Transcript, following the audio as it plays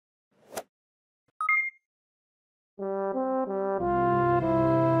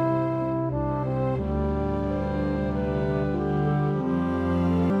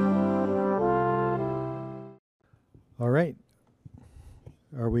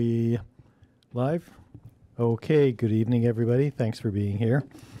we live? Okay, good evening, everybody. Thanks for being here.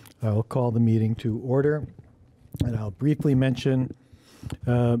 I'll call the meeting to order, and I'll briefly mention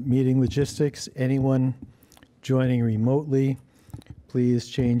meeting logistics. Anyone joining remotely, please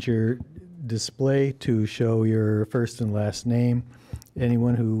change your display to show your first and last name.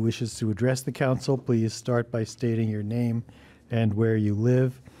 Anyone who wishes to address the council, please start by stating your name and where you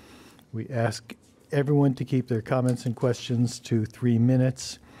live. We ask everyone to keep their comments and questions to 3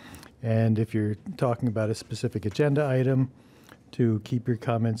 minutes. And if you're talking about a specific agenda item, to keep your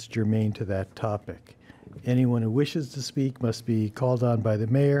comments germane to that topic. Anyone who wishes to speak must be called on by the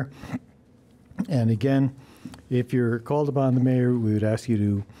mayor. And again, if you're called upon the mayor, we would ask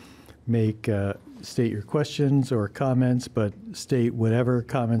you to state your questions or comments, but state whatever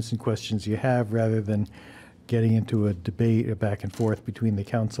comments and questions you have rather than getting into a debate, a back and forth between the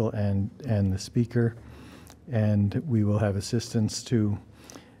council and the speaker. And we will have assistance to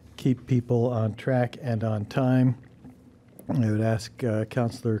keep people on track and on time. I would ask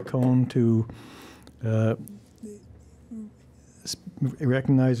Councillor Cohn to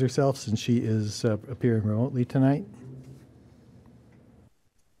recognize herself since she is appearing remotely tonight.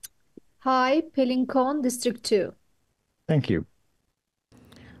 Hi, Pelin Cohn, District 2. Thank you.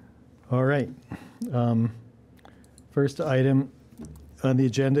 All right. First item on the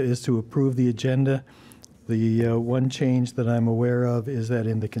agenda is to approve the agenda. The one change that I'm aware of is that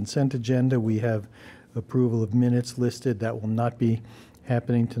in the consent agenda, we have approval of minutes listed. That will not be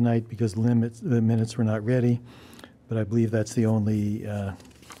happening tonight because the minutes were not ready, but I believe that's the only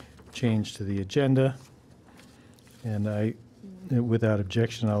change to the agenda. And without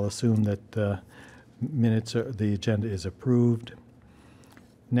objection, I'll assume that the agenda is approved.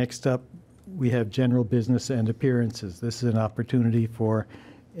 Next up, we have general business and appearances. This is an opportunity for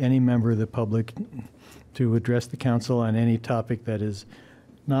any member of the public to address the council on any topic that is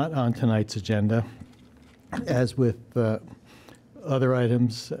not on tonight's agenda. As with other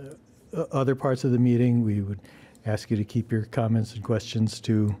items, other parts of the meeting, we would ask you to keep your comments and questions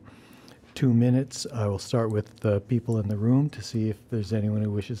to 2 minutes. I will start with the people in the room to see if there's anyone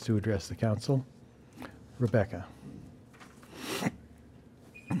who wishes to address the council. Rebecca.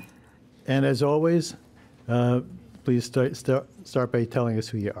 And as always, please start by telling us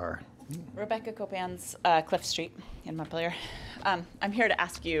who you are. Rebecca Copans, Cliff Street in Montpelier. I'm here to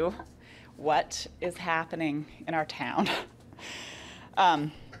ask you what is happening in our town.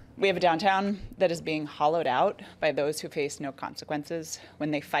 We have a downtown that is being hollowed out by those who face no consequences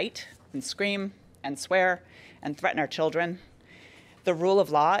when they fight and scream and swear and threaten our children. The rule of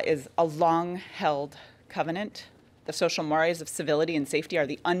law is a long-held covenant. The social mores of civility and safety are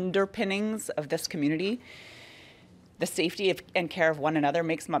the underpinnings of this community. The safety and care of one another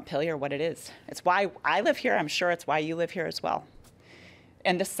makes Montpelier what it is. It's why I live here. I'm sure it's why you live here as well.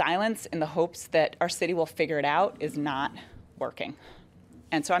 And the silence in the hopes that our city will figure it out is not working.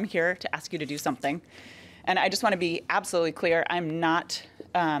 And so I'm here to ask you to do something. And I just want to be absolutely clear. I'm not,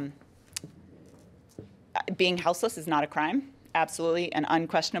 being houseless is not a crime. Absolutely and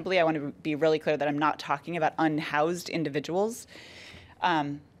unquestionably, I want to be really clear that I'm not talking about unhoused individuals.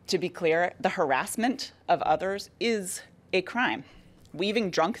 To be clear, the harassment of others is a crime. Weaving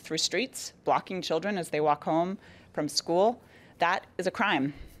drunk through streets, blocking children as they walk home from school, that is a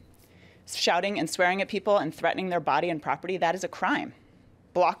crime. Shouting and swearing at people and threatening their body and property, that is a crime.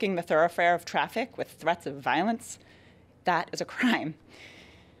 Blocking the thoroughfare of traffic with threats of violence, that is a crime.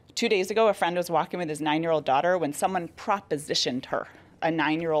 2 days ago, a friend was walking with his 9-year-old daughter when someone propositioned her, a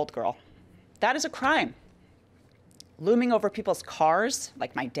 9-year-old girl. That is a crime. Looming over people's cars,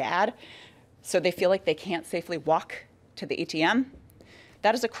 like my dad, so they feel like they can't safely walk to the ATM,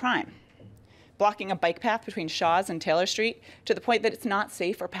 that is a crime. Blocking a bike path between Shaw's and Taylor Street to the point that it's not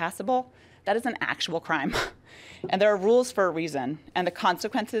safe or passable, that is an actual crime. And there are rules for a reason, and the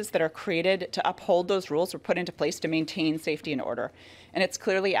consequences that are created to uphold those rules were put into place to maintain safety and order. And it's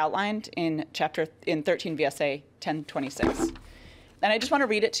clearly outlined in 13 VSA 1026. And I just want to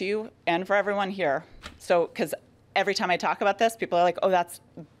read it to you and for everyone here. So, because every time I talk about this, people are like, oh,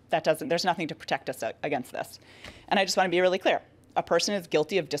 there's nothing to protect us against this. And I just want to be really clear. A person is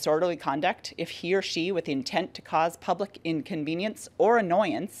guilty of disorderly conduct if he or she, with the intent to cause public inconvenience or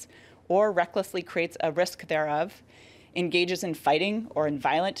annoyance, or recklessly creates a risk thereof, engages in fighting or in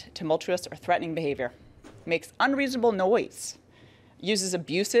violent, tumultuous, or threatening behavior, makes unreasonable noise, uses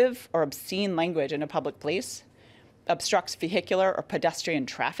abusive or obscene language in a public place, obstructs vehicular or pedestrian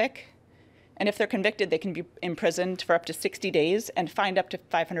traffic, and if they're convicted, they can be imprisoned for up to 60 days and fined up to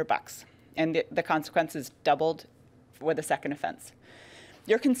 $500. And the consequence is doubled with a second offense.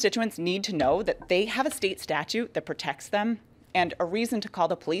 Your constituents need to know that they have a state statute that protects them and a reason to call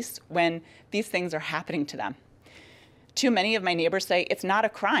the police when these things are happening to them. Too many of my neighbors say it's not a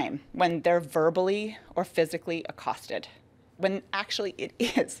crime when they're verbally or physically accosted, when actually it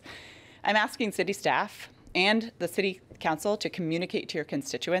is. I'm asking city staff and the city council to communicate to your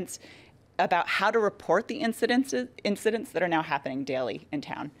constituents about how to report the incidents that are now happening daily in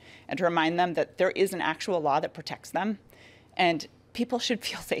town, and to remind them that there is an actual law that protects them, and people should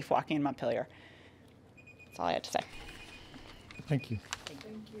feel safe walking in Montpelier. That's all I had to say. Thank you. Thank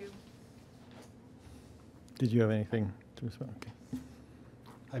you. Did you have anything to respond? Okay.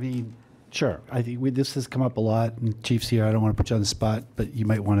 I mean, sure. I think this has come up a lot, and Chief's here. I don't want to put you on the spot, but you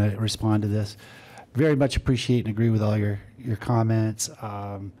might want to respond to this. Very much appreciate and agree with all your comments.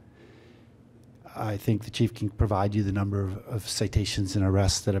 I think the Chief can provide you the number of citations and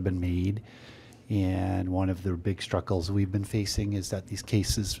arrests that have been made. And one of the big struggles we've been facing is that these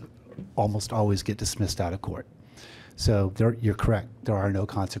cases almost always get dismissed out of court. So you're correct. There are no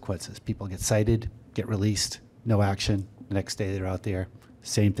consequences. People get cited, get released, no action. The next day they're out there.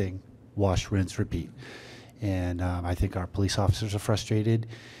 Same thing. Wash, rinse, repeat. And I think our police officers are frustrated.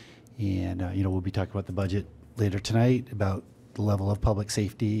 And we'll be talking about the budget later tonight, about the level of public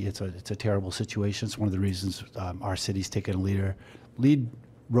safety. It's a terrible situation. It's one of the reasons our city's taken a lead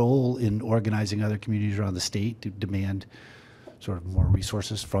role in organizing other communities around the state to demand sort of more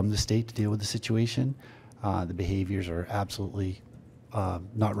resources from the state to deal with the situation. The behaviors are absolutely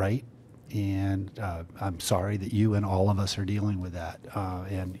not right. And I'm sorry that you and all of us are dealing with that.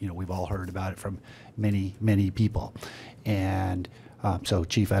 And we've all heard about it from many, many people. And so,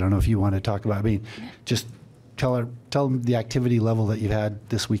 Chief, I don't know if you want to talk about. I mean, just tell them the activity level that you've had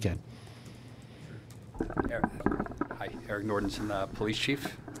this weekend. Hi, Eric Nordenson, police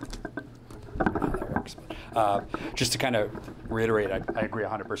chief. That works. Just to kind of reiterate, I agree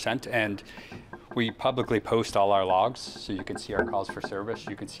 100%. And we publicly post all our logs, so you can see our calls for service,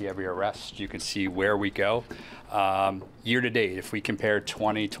 you can see every arrest, you can see where we go. Year to date, if we compare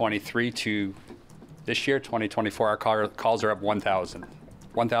 2023 to this year, 2024, our calls are up 1,000.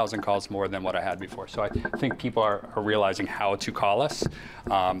 1,000 calls more than what I had before. So I think people are realizing how to call us.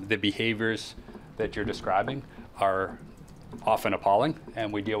 The behaviors that you're describing are often appalling,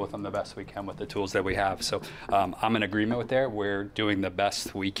 and we deal with them the best we can with the tools that we have. So I'm in agreement with that. We're doing the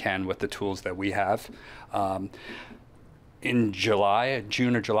best we can with the tools that we have. In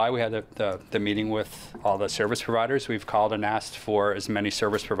June or July, we had the meeting with all the service providers. We've called and asked for as many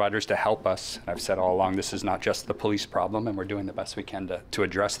service providers to help us. I've said all along, this is not just the police problem, and we're doing the best we can to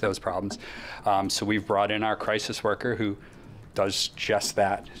address those problems. So we've brought in our crisis worker who does just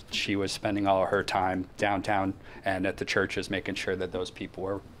that. She was spending all of her time downtown and at the churches, making sure that those people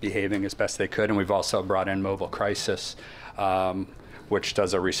were behaving as best they could. And we've also brought in mobile crisis, which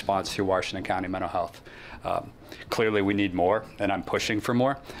does a response through Washington County Mental Health. Clearly we need more, and I'm pushing for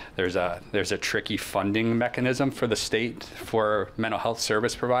more. There's a tricky funding mechanism for the state for mental health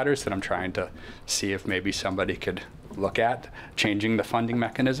service providers that I'm trying to see if maybe somebody could look at changing the funding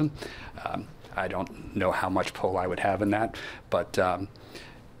mechanism. I don't know how much pull I would have in that, but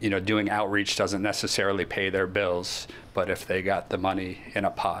doing outreach doesn't necessarily pay their bills, but if they got the money in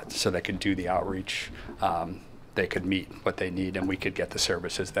a pot so they could do the outreach, they could meet what they need and we could get the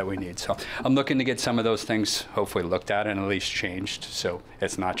services that we need. So I'm looking to get some of those things hopefully looked at and at least changed. So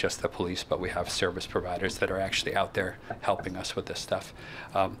it's not just the police, but we have service providers that are actually out there helping us with this stuff.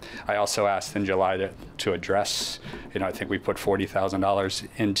 I also asked in July to address, I think we put $40,000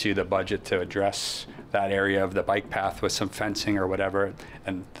 into the budget to address that area of the bike path with some fencing or whatever,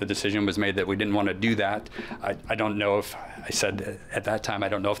 and the decision was made that we didn't want to do that. I don't know if, I said at that time, I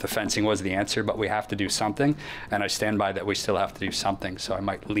don't know if the fencing was the answer, but we have to do something, and I stand by that we still have to do something. So I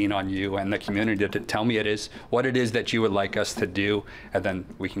might lean on you and the community to tell me what it is that you would like us to do, and then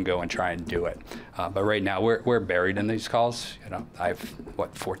we can go and try and do it. But right now we're buried in these calls. I have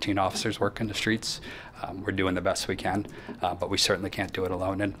 14 officers working the streets. We're doing the best we can, but we certainly can't do it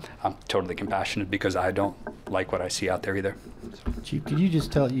alone. And I'm totally compassionate because I don't like what I see out there either. So. Chief, could you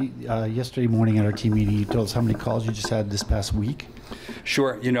just tell yesterday morning at our team meeting, you told us how many calls you just had this past week?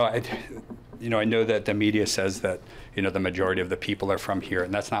 Sure. I know that the media says that the majority of the people are from here,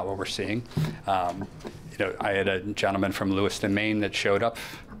 and that's not what we're seeing. I had a gentleman from Lewiston, Maine, that showed up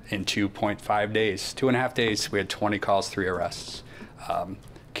in 2.5 days, 2.5 days. We had 20 calls, 3 arrests.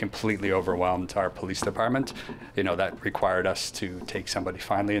 Completely overwhelmed our police department. That required us to take somebody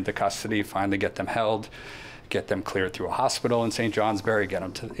finally into custody, finally get them held, get them cleared through a hospital in St. Johnsbury, get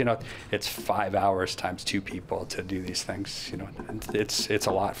them to, it's 5 hours times 2 people to do these things. It's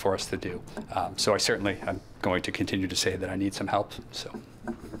a lot for us to do. So I'm going to continue to say that I need some help. So.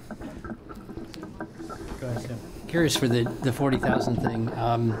 Go ahead, Sam. curious for the 40,000 thing.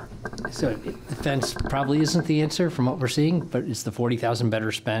 So the fence probably isn't the answer from what we're seeing, but is the 40,000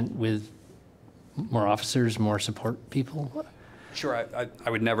 better spent with more officers, more support people? Sure, I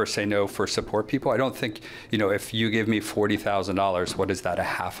would never say no for support people. I don't think, if you give me $40,000, what is that, a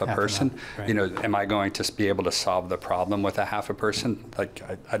half a person? Right. Am I going to be able to solve the problem with a half a person? Like,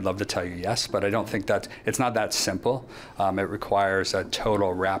 I'd love to tell you yes, but I don't think it's not that simple. It requires a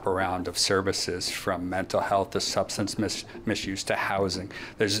total wraparound of services from mental health to substance misuse to housing.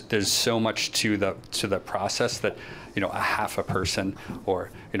 There's so much to the process that, a half a person, or,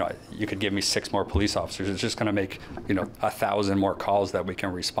 you could give me 6 more police officers. It's just going to make, 1,000 more calls that we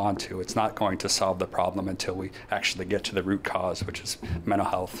can respond to. It's not going to solve the problem until we actually get to the root cause, which is mental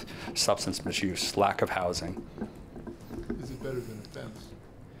health, substance misuse, lack of housing. Is it better than a fence?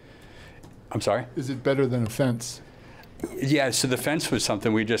 I'm sorry? Is it better than a fence? Yeah, so the fence was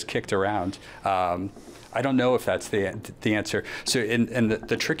something we just kicked around. I don't know if that's the answer. So, and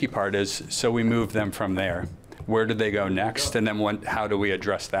the tricky part is, so we move them from there. Where do they go next? And then how do we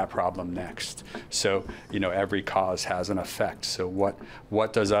address that problem next? So, every cause has an effect. So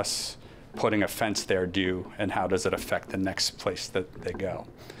what does us putting a fence there do, and how does it affect the next place that they go?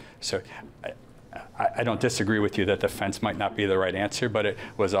 So I don't disagree with you that the fence might not be the right answer, but it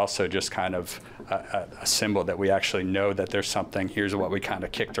was also just kind of a symbol that we actually know that there's something. Here's what we kind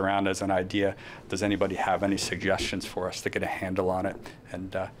of kicked around as an idea. Does anybody have any suggestions for us to get a handle on it?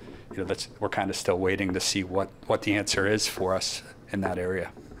 And we're kind of still waiting to see what the answer is for us in that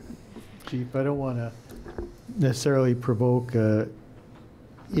area. Chief, I don't want to necessarily provoke a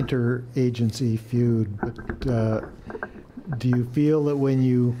interagency feud, but do you feel that when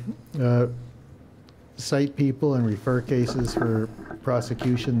you cite people and refer cases for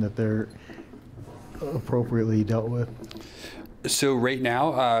prosecution that they're appropriately dealt with? So right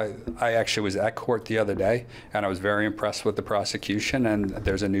now, I actually was at court the other day, and I was very impressed with the prosecution. And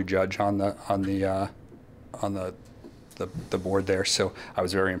there's a new judge on the board there, so I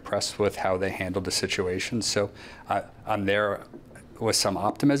was very impressed with how they handled the situation. So I'm there with some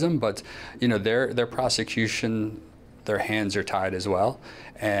optimism, but their prosecution, their hands are tied as well,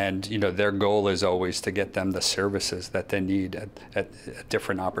 and their goal is always to get them the services that they need at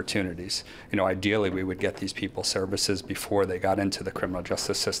different opportunities. Ideally we would get these people services before they got into the criminal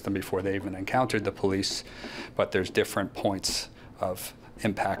justice system, before they even encountered the police, but there's different points of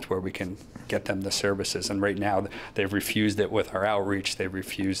impact where we can get them the services. And right now they've refused it with our outreach, they've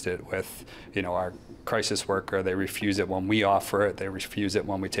refused it with our crisis worker, they refuse it when we offer it, they refuse it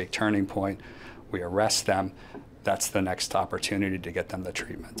when we take Turning Point, we arrest them. That's the next opportunity to get them the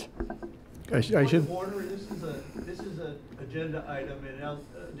treatment. I should. Order, this is an agenda item and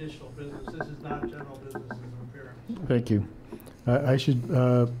additional business. This is not general business appearance. Thank you. I should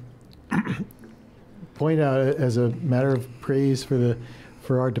point out, as a matter of praise for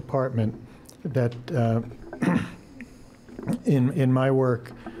our department, that in my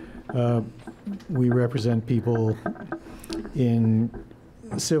work, we represent people in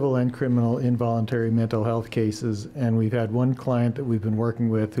civil and criminal involuntary mental health cases, and we've had one client that we've been working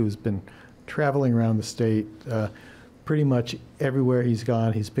with who's been traveling around the state. Pretty much everywhere he's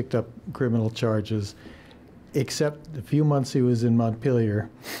gone, he's picked up criminal charges, except the few months he was in Montpelier,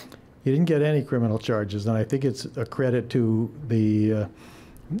 he didn't get any criminal charges, and I think it's a credit to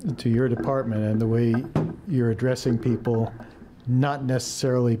your department and the way you're addressing people, not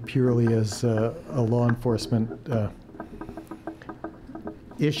necessarily purely as a law enforcement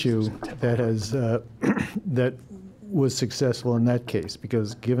issue that has that was successful in that case,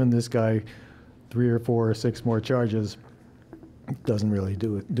 because given this guy 3 or 4 or 6 more charges, it doesn't really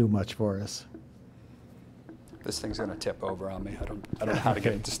do much for us. This thing's going to tip over on me. I don't know how to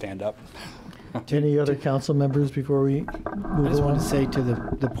get it to stand up. Any other council members before we move I just along? want to say to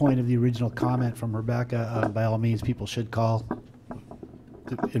the point of the original comment from Rebecca, by all means, people should call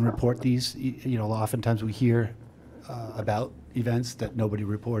and report these. Oftentimes we hear about events that nobody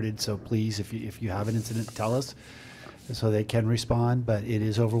reported, so please, if you have an incident, tell us so they can respond. But it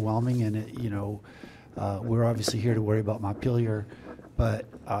is overwhelming, and we're obviously here to worry about Montpelier, but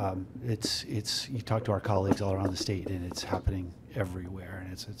it's you talk to our colleagues all around the state, and it's happening everywhere,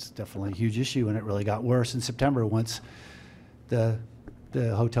 and it's definitely a huge issue, and it really got worse in September once the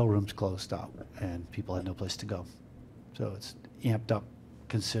hotel rooms closed up and people had no place to go. So it's amped up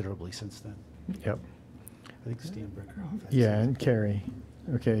considerably since then. Yep. I think Stan Brinkerhoff. Yeah, and Carrie.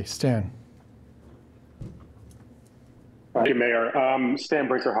 Okay, Stan. Thank you, Mayor. Stan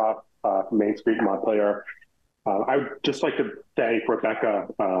Brinkerhoff from Main Street, Montpelier. I would just like to thank Rebecca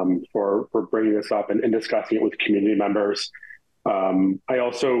for bringing this up and discussing it with community members. I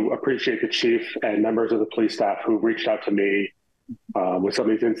also appreciate the chief and members of the police staff who reached out to me with some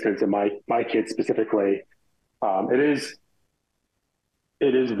of these incidents and my kids specifically. It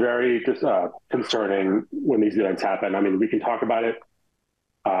is very just concerning when these events happen. I mean, we can talk about it,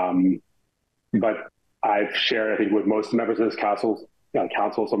 but I've shared, I think, with most members of this council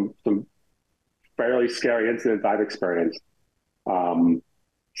some fairly scary incidents I've experienced.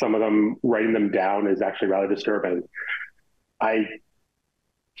 Some of them, writing them down is actually rather disturbing. I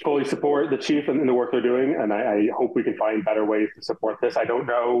fully support the chief and the work they're doing, and I hope we can find better ways to support this. I don't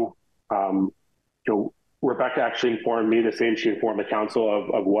know, Rebecca actually informed me the same. She informed the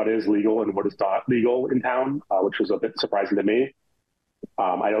council of what is legal and what is not legal in town, which was a bit surprising to me.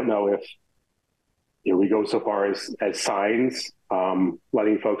 I don't know if we go so far as signs,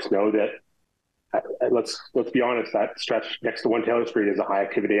 letting folks know that. Let's be honest. That stretch next to 1 Taylor Street is a high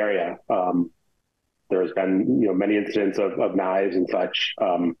activity area. There has been many incidents of knives and such. I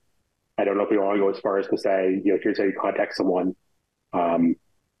don't know if we want to go as far as to say here's how you contact someone.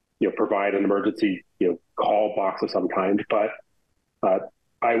 Provide an emergency call box of some kind. But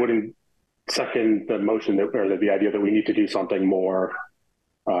I wouldn't second the motion or the idea that we need to do something more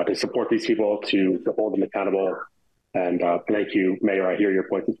to support these people, to hold them accountable. And thank you, Mayor. I hear your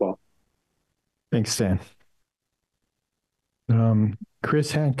points as well. Thanks, Stan.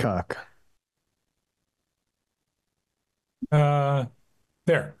 Chris Hancock.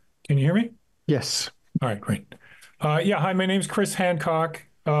 There. Can you hear me? Yes. All right, great. Yeah, hi, my name's Chris Hancock.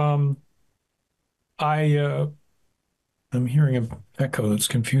 I'm hearing an echo that's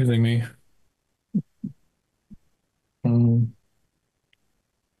confusing me.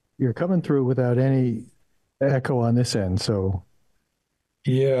 You're coming through without any echo on this end, so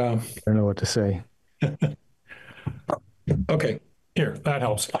yeah, I don't know what to say. Okay, here, that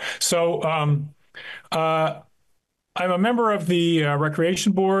helps. So I'm a member of the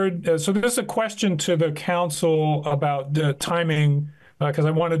Recreation Board. So this is a question to the council about the timing, because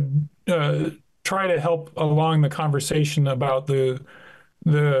I want to try to help along the conversation about the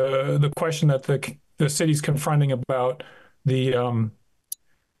question that the city's confronting about the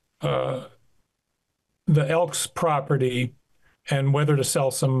Elks property and whether to sell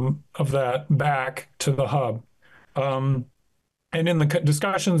some of that back to the hub. And in the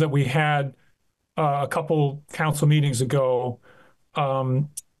discussions that we had a couple council meetings ago,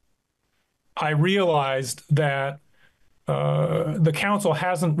 I realized that the council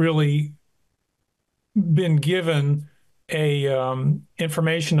hasn't really been given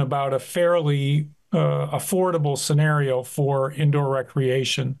information about a fairly affordable scenario for indoor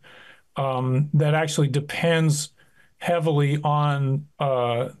recreation that actually depends heavily on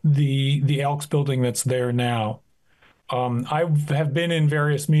the Elks building that's there now. I have been in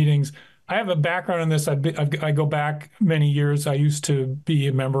various meetings. I have a background in this. I go back many years. I used to be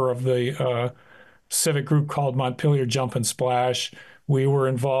a member of the civic group called Montpelier Jump and Splash. We were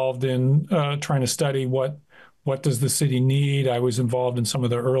involved in trying to study what does the city need. I was involved in some of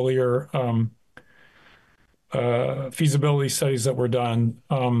the earlier feasibility studies that were done.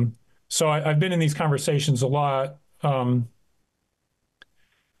 So I've been in these conversations a lot.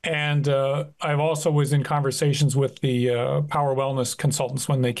 And I've also was in conversations with the Power Wellness consultants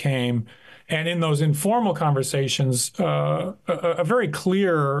when they came. And in those informal conversations, a very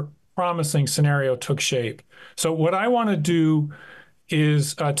clear, promising scenario took shape. So what I want to do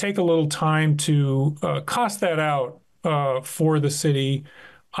is take a little time to cost that out for the city.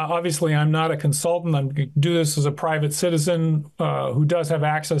 Obviously, I'm not a consultant. I'm going to do this as a private citizen who does have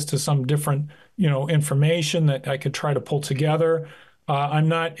access to some different, information that I could try to pull together. I'm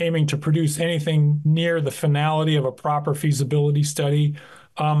not aiming to produce anything near the finality of a proper feasibility study,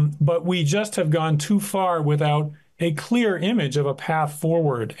 but we just have gone too far without a clear image of a path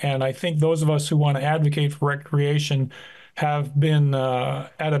forward. And I think those of us who want to advocate for recreation have been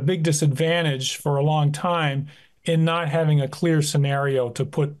at a big disadvantage for a long time in not having a clear scenario to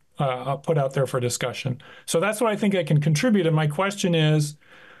put out there for discussion. So that's what I think I can contribute. And my question is,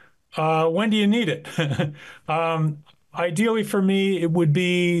 when do you need it? Ideally for me, it would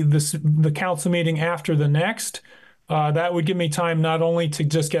be the council meeting after the next. That would give me time not only to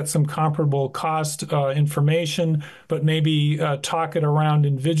just get some comparable cost information, but maybe talk it around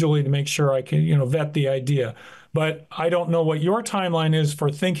individually to make sure I can, vet the idea. But I don't know what your timeline is for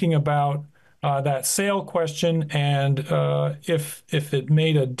thinking about that sale question, and if it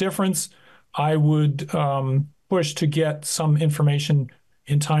made a difference, I would push to get some information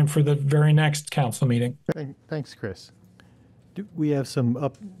in time for the very next council meeting. Thanks, Chris. Do we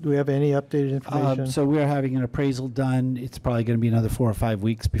have any updated information? So we are having an appraisal done. It's probably going to be another 4 or 5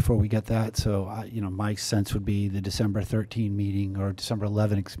 weeks before we get that. So, my sense would be the December 13 meeting or December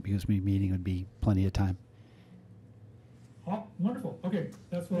 11, meeting would be plenty of time. Oh, wonderful. Okay,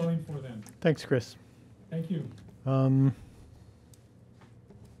 that's what I'll aim for then. Thanks, Chris. Thank you.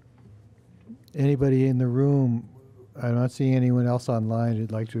 Anybody in the room? I'm not seeing anyone else online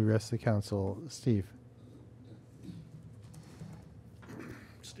who'd like to address the council. Steve.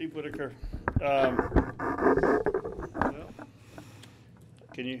 Steve Whitaker.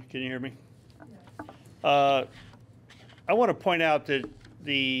 Can you hear me? I want to point out that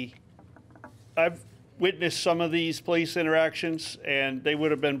I've witnessed some of these police interactions, and they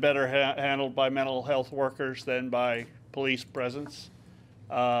would have been better handled by mental health workers than by police presence.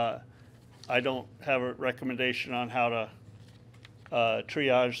 I don't have a recommendation on how to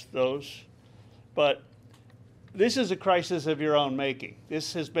triage those, but this is a crisis of your own making.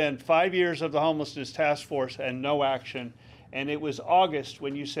 This has been 5 years of the Homelessness Task Force and no action. And it was August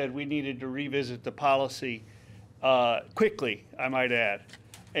when you said we needed to revisit the policy quickly, I might add,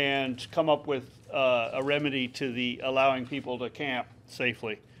 and come up with a remedy to the allowing people to camp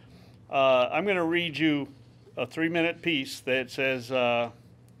safely. I'm going to read you a 3-minute piece that says,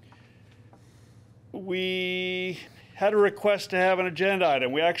 we had a request to have an agenda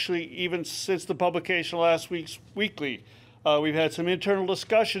item. We actually, even since the publication of last week's weekly, we've had some internal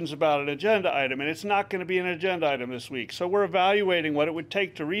discussions about an agenda item, and it's not going to be an agenda item this week. So we're evaluating what it would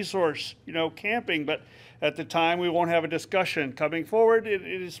take to resource, camping, but at the time we won't have a discussion. Coming forward, it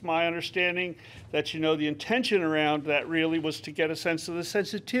is my understanding that, the intention around that really was to get a sense of the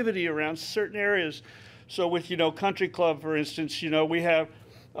sensitivity around certain areas. So with, Country Club, for instance, we have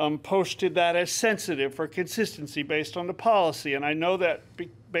posted that as sensitive for consistency based on the policy. And I know that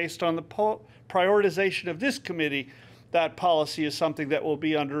based on the prioritization of this committee, that policy is something that will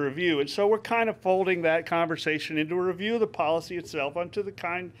be under review. And so we're kind of folding that conversation into a review of the policy itself onto the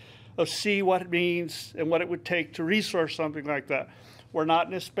kind of see what it means and what it would take to resource something like that. We're not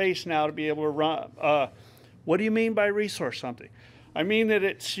in a space now to be able to run. What do you mean by resource something? I mean that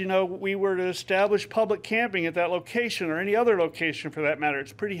it's, we were to establish public camping at that location or any other location for that matter.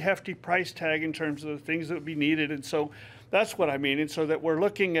 It's a pretty hefty price tag in terms of the things that would be needed. And so that's what I mean. And so that we're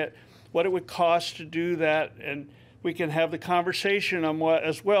looking at what it would cost to do that, and we can have the conversation on what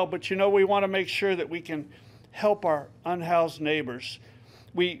as well. But, we want to make sure that we can help our unhoused neighbors.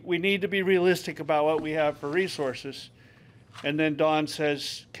 We need to be realistic about what we have for resources. And then Dawn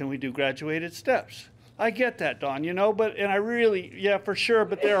says, can we do graduated steps? I get that, Dawn, but for sure,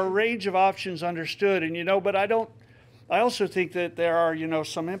 but there are a range of options understood, and, but I also think that there are,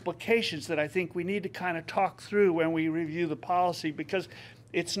 some implications that I think we need to kind of talk through when we review the policy, because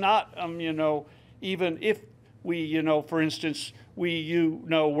it's not, even if we, for instance,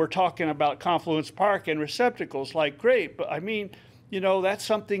 we're talking about Confluence Park and receptacles, like, great, but I mean, that's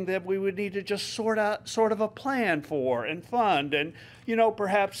something that we would need to just sort of a plan for and fund, and,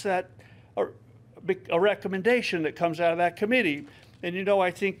 perhaps that, a recommendation that comes out of that committee. And, I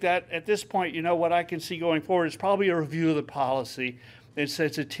think that at this point, what I can see going forward is probably a review of the policy and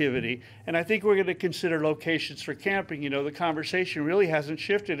sensitivity. And I think we're going to consider locations for camping. The conversation really hasn't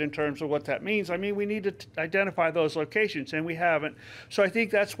shifted in terms of what that means. I mean, we need to identify those locations, and we haven't. So I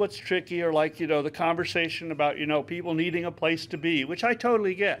think that's what's tricky, or like, the conversation about, people needing a place to be, which I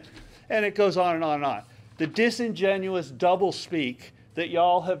totally get. And it goes on and on and on. The disingenuous doublespeak that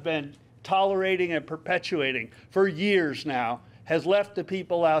y'all have been tolerating and perpetuating for years now has left the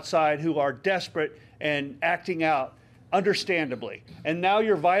people outside who are desperate and acting out understandably. And now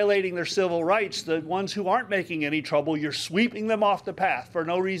you're violating their civil rights. The ones who aren't making any trouble, you're sweeping them off the path for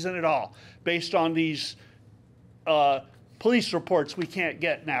no reason at all, based on these police reports we can't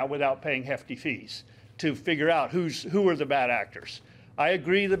get now without paying hefty fees to figure out who are the bad actors. I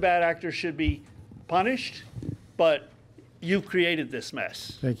agree the bad actors should be punished, but you created this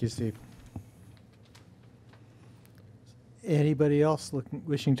mess. Thank you, Steve. Anybody else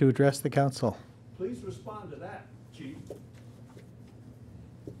wishing to address the council? Please respond to that, Chief.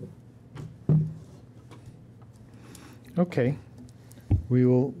 Okay.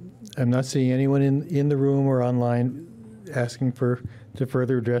 I'm not seeing anyone in the room or online asking to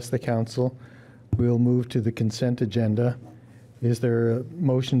further address the council. We'll move to the consent agenda. Is there a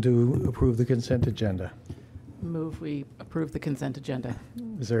motion to approve the consent agenda? Move we approve the consent agenda.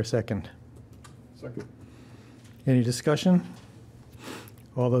 Is there a second? Second. Any discussion?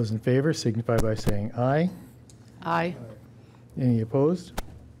 All those in favor signify by saying aye. Aye. Any opposed?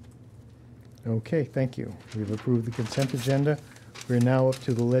 Okay, thank you. We've approved the consent agenda. We're now up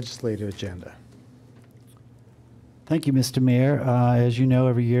to the legislative agenda. Thank you, Mr. Mayor. As you know,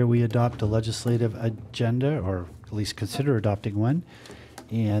 every year we adopt a legislative agenda, or at least consider adopting one,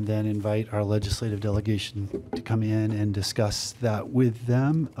 and then invite our legislative delegation to come in and discuss that with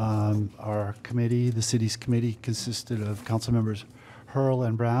them. Our committee, the city's committee, consisted of council members Hurl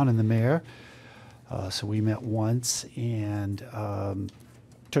and Brown and the mayor. So we met once and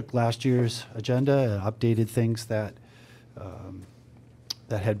took last year's agenda and updated things that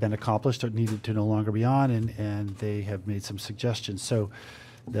that had been accomplished or needed to no longer be on, and they have made some suggestions. So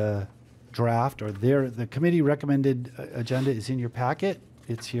the draft, or the committee recommended agenda is in your packet.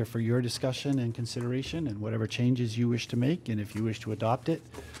 It's here for your discussion and consideration and whatever changes you wish to make. And if you wish to adopt it,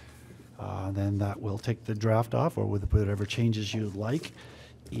 then that will take the draft off, or with whatever changes you'd like,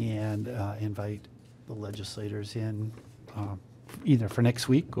 and invite the legislators in either for next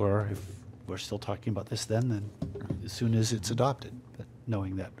week, or if we're still talking about this then as soon as it's adopted, but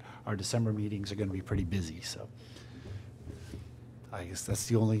knowing that our December meetings are going to be pretty busy. So I guess that's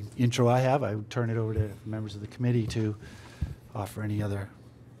the only intro I have. I would turn it over to members of the committee to offer any other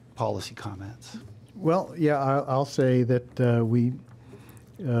policy comments. Well, yeah, I'll say that we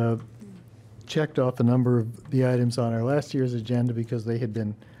checked off a number of the items on our last year's agenda because they had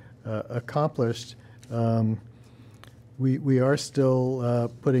been accomplished. We are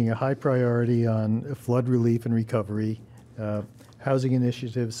still putting a high priority on flood relief and recovery, housing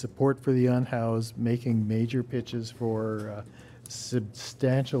initiatives, support for the unhoused, making major pitches for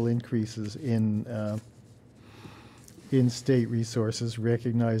substantial increases in state resources,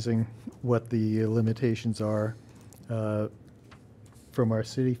 recognizing what the limitations are from our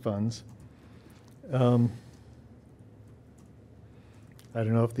city funds. I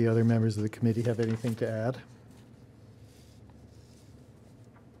don't know if the other members of the committee have anything to add.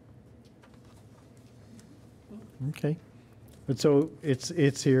 Okay. But so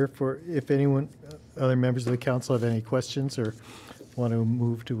it's here for, if anyone, other members of the council have any questions or want to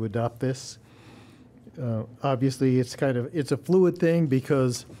move to adopt this. Obviously, it's a fluid thing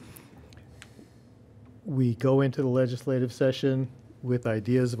because we go into the legislative session with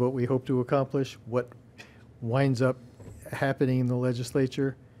ideas of what we hope to accomplish. What winds up happening in the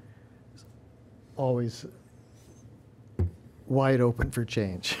legislature is always wide open for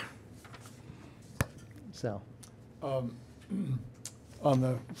change. Sal. On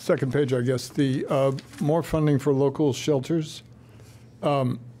the second page, I guess, the more funding for local shelters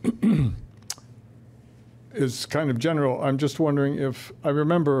is kind of general. I'm just wondering if, I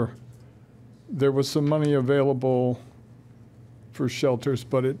remember there was some money available for shelters,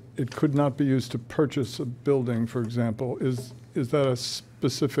 but it could not be used to purchase a building, for example. Is that a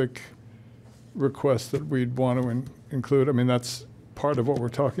specific request that we'd want to include? I mean, that's part of what we're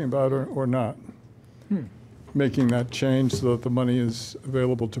talking about, or not? Making that change so that the money is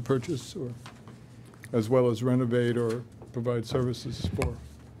available to purchase, or as well as renovate or provide services for.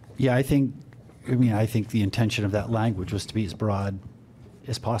 Yeah, I think the intention of that language was to be as broad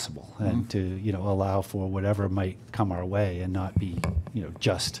as possible, and to allow for whatever might come our way, and not be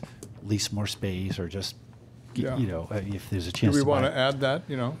just lease more space, or just if there's a chance. Do we to want buy to add that,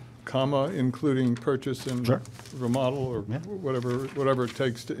 comma, including purchase and Sure. remodel, or whatever it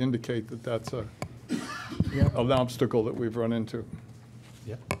takes to indicate that that's an obstacle that we've run into.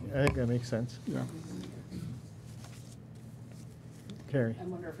 Yeah. I think that makes sense. Yeah. Carrie. I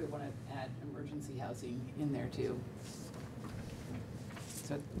wonder if we want to add emergency housing in there too.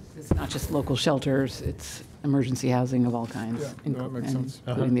 So it's not just local shelters, it's emergency housing of all kinds. Yeah, that makes sense.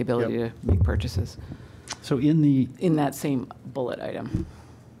 Including the ability to make purchases So in that same bullet item.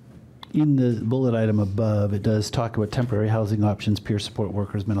 the bullet item above, it does talk about temporary housing options, peer support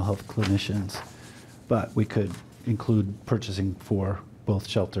workers, mental health clinicians, but we could include purchasing for both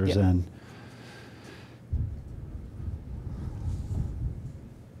shelters Yep. and.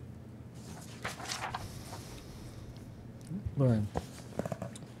 Lauren.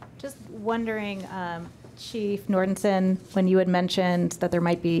 Just wondering, Chief Nordenson, when you had mentioned that there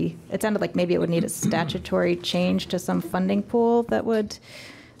might be, it sounded like maybe it would need a statutory change to some funding pool that would,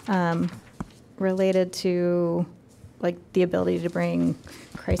 related to like the ability to bring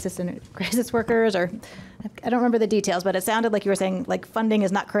crisis workers, or I don't remember the details, but it sounded like you were saying like funding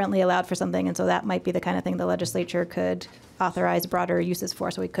is not currently allowed for something, and so that might be the kind of thing the legislature could authorize broader uses for,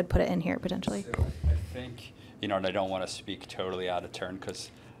 so we could put it in here potentially. So I think, and I don't want to speak totally out of turn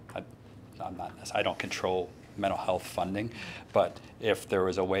because I don't control mental health funding, but if there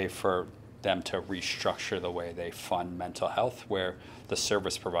was a way for them to restructure the way they fund mental health, where the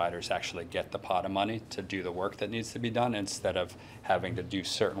service providers actually get the pot of money to do the work that needs to be done instead of having to do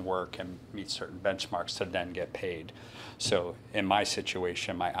certain work and meet certain benchmarks to then get paid. So in my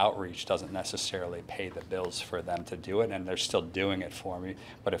situation, my outreach doesn't necessarily pay the bills for them to do it, and they're still doing it for me.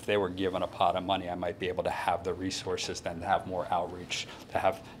 But if they were given a pot of money, I might be able to have the resources then to have more outreach, to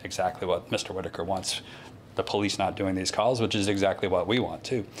have exactly what Mr. Whitaker wants, the police not doing these calls, which is exactly what we want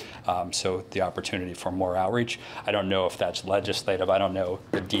too. So the opportunity for more outreach, I don't know if that's legislative, I don't know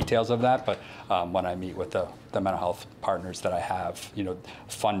the details of that, but when I meet with the mental health partners that I have,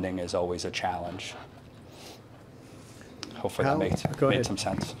 funding is always a challenge. Hopefully that made some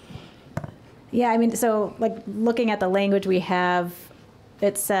sense. Yeah, I mean, so like looking at the language we have,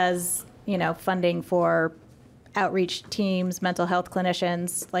 it says, funding for outreach teams, mental health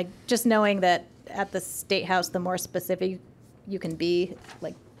clinicians, like just knowing that at the State House, the more specific you can be,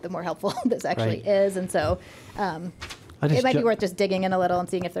 like the more helpful this actually is. And so it might be worth just digging in a little and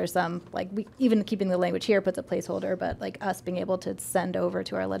seeing if there's some, like even keeping the language here puts a placeholder, but like us being able to send over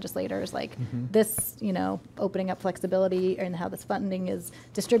to our legislators, like this, opening up flexibility in how this funding is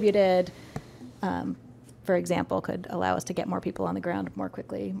distributed, for example, could allow us to get more people on the ground more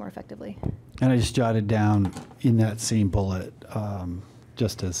quickly, more effectively. And I just jotted down in that same bullet,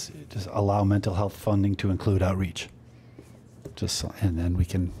 just allow mental health funding to include outreach. And then we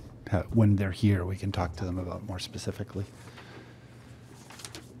can, when they're here, we can talk to them about more specifically.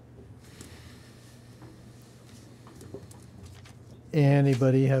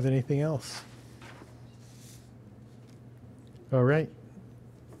 Anybody have anything else? All right.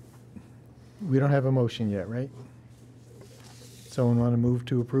 We don't have a motion yet, right? Someone want to move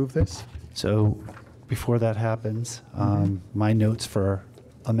to approve this? So before that happens, my notes for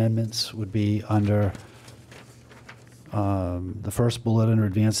amendments would be under the first bullet under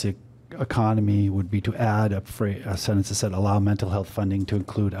advanced economy would be to add a sentence that said allow mental health funding to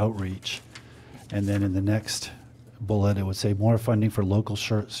include outreach. And then in the next bullet, it would say more funding for local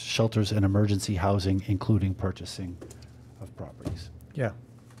shelters and emergency housing, including purchasing of properties. Yeah.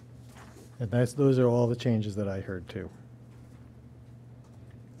 And those are all the changes that I heard too.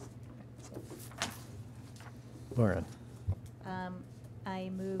 Lauren. I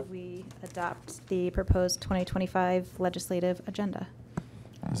move we adopt the proposed 2025 legislative agenda.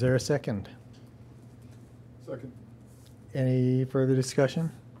 Is there a second? Second. Any further discussion?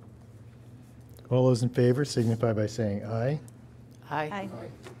 All those in favor signify by saying aye. Aye.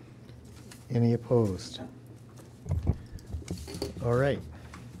 Any opposed? All right.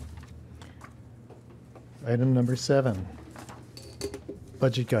 Item number 7,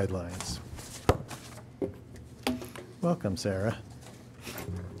 budget guidelines. Welcome, Sarah.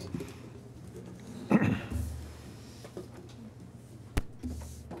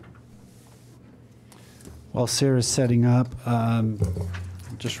 While Sarah's setting up,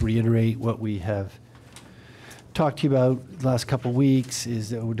 just reiterate what we have talked to you about the last couple of weeks is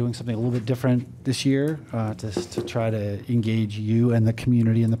that we're doing something a little bit different this year to try to engage you and the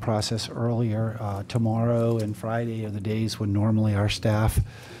community in the process earlier. Tomorrow and Friday are the days when normally our staff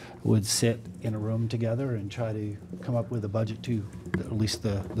would sit in a room together and try to come up with a budget to, at least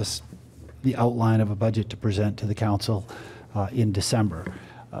the outline of a budget to present to the council in December.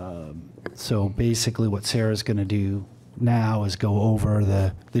 So basically what Sarah's going to do now is go over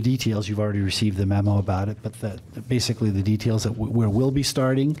the details. You've already received the memo about it, but basically the details that where we'll be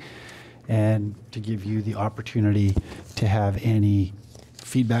starting, and to give you the opportunity to have any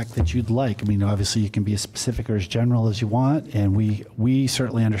feedback that you'd like. I mean, obviously you can be as specific or as general as you want, and we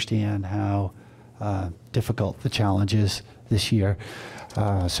certainly understand how difficult the challenge is this year.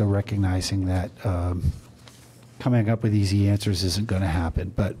 So recognizing that coming up with easy answers isn't going to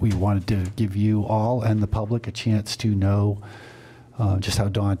happen, but we wanted to give you all and the public a chance to know just how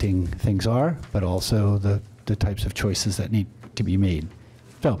daunting things are, but also the types of choices that need to be made.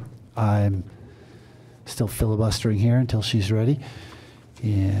 So I'm still filibustering here until she's ready.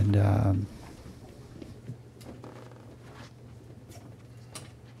 And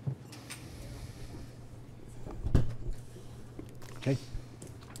okay.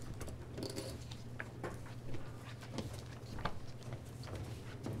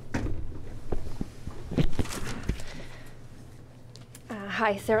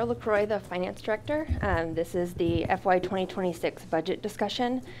 Hi, Sarah LaCroix, the Finance Director. This is the FY 2026 budget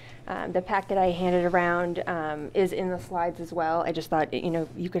discussion. The packet I handed around is in the slides as well. I just thought,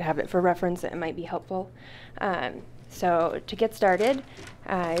 you could have it for reference. It might be helpful. So to get started,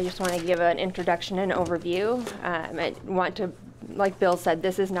 I just want to give an introduction and overview. I want to like Bill said,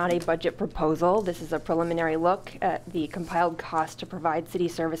 this is not a budget proposal. This is a preliminary look at the compiled cost to provide city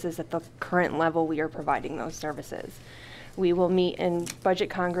services at the current level we are providing those services. We will meet in Budget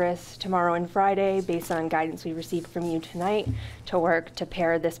Congress tomorrow and Friday based on guidance we received from you tonight to work to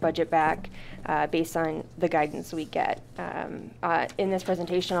pare this budget back based on the guidance we get. In this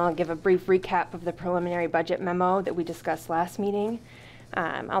presentation, I'll give a brief recap of the preliminary budget memo that we discussed last meeting.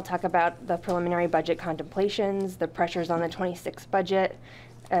 I'll talk about the preliminary budget contemplations, the pressures on the 26 budget,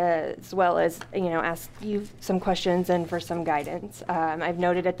 as well as, ask you some questions and for some guidance. I've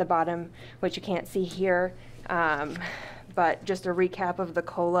noted at the bottom, which you can't see here, but just a recap of the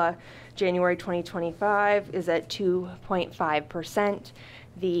COLA, January 2025 is at 2.5%.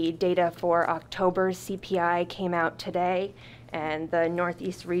 The data for October's CPI came out today, and the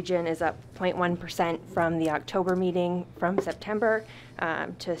Northeast region is up 0.1% from the October meeting from September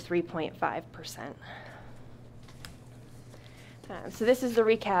to 3.5%. So this is the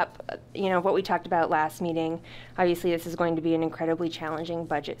recap, what we talked about last meeting. Obviously, this is going to be an incredibly challenging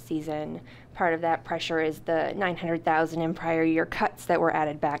budget season. Part of that pressure is the $900,000 in prior year cuts that were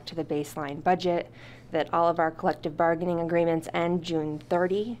added back to the baseline budget, that all of our collective bargaining agreements end June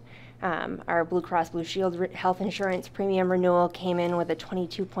 30. Our Blue Cross Blue Shield health insurance premium renewal came in with a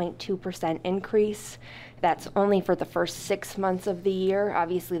 22.2% increase. That's only for the first 6 months of the year.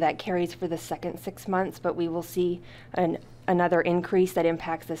 Obviously, that carries for the second 6 months, but we will see another increase that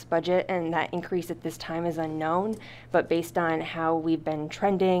impacts this budget, and that increase at this time is unknown. But based on how we've been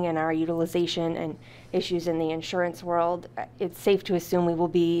trending and our utilization and issues in the insurance world, it's safe to assume we will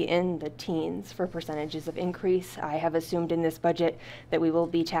be in the teens for percentages of increase. I have assumed in this budget that we will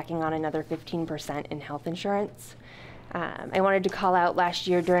be tacking on another 15% in health insurance. I wanted to call out last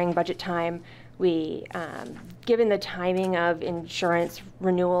year during budget time, we, given the timing of insurance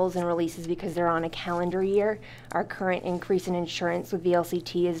renewals and releases because they're on a calendar year, our current increase in insurance with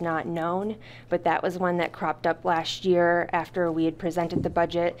VLCT is not known, but that was one that cropped up last year after we had presented the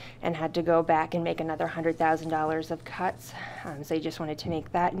budget and had to go back and make another $100,000 of cuts. So I just wanted to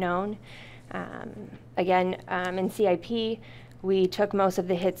make that known. Again, in CIP, we took most of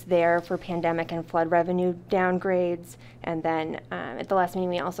the hits there for pandemic and flood revenue downgrades. And then at the last meeting,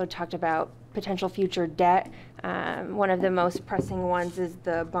 we also talked about potential future debt. One of the most pressing ones is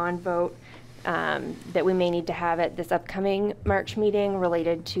the bond vote that we may need to have at this upcoming March meeting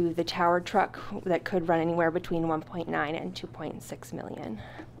related to the tower truck that could run anywhere between 1.9 and 2.6 million.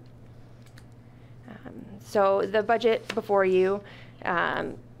 So the budget before you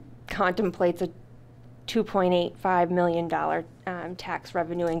contemplates a $2.85 million tax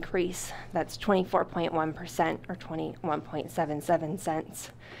revenue increase. That's 24.1% or 21.77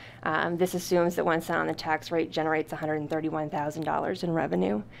 cents. This assumes that 1 cent on the tax rate generates $131,000 in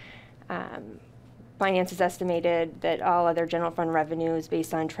revenue. Finance has estimated that all other general fund revenues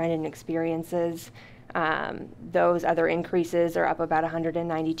based on trend and experiences, those other increases are up about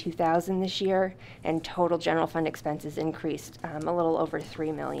 $192,000 this year, and total general fund expenses increased a little over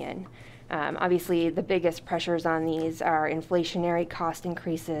 $3 million. Obviously, the biggest pressures on these are inflationary cost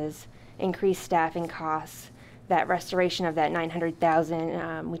increases, increased staffing costs, that restoration of that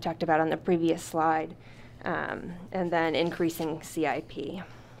 $900,000 we talked about on the previous slide, and then increasing CIP.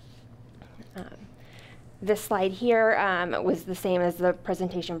 This slide here was the same as the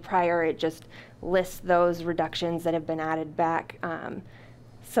presentation prior. It just lists those reductions that have been added back.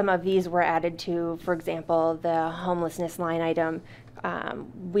 Some of these were added to, for example, the homelessness line item.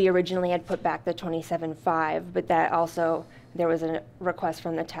 We originally had put back the 27.5, but that also, there was a request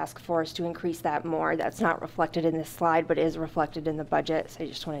from the task force to increase that more. That's not reflected in this slide, but is reflected in the budget, so I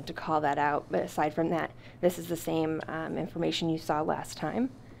just wanted to call that out. But aside from that, this is the same information you saw last time.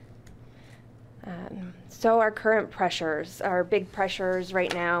 So our current pressures, our big pressures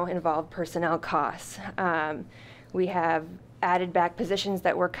right now involve personnel costs. We have added back positions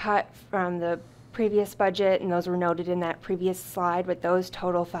that were cut from the previous budget, and those were noted in that previous slide, but those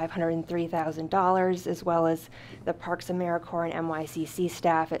total $503,000, as well as the Parks AmeriCorps and MYCC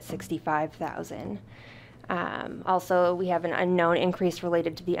staff at $65,000. Also, we have an unknown increase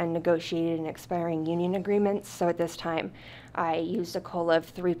related to the unnegotiated and expiring union agreements. So at this time, I used a COLA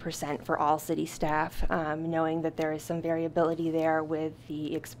of 3% for all city staff, knowing that there is some variability there with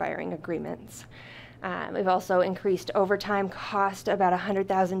the expiring agreements. We've also increased overtime cost about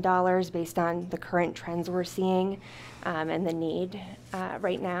 $100,000 based on the current trends we're seeing and the need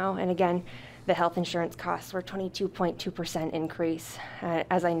right now. And again, the health insurance costs were 22.2% increase,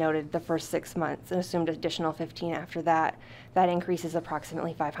 as I noted, the first 6 months, and assumed additional 15 after that. That increase is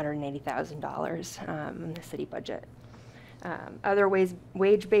approximately $580,000 in the city budget. Other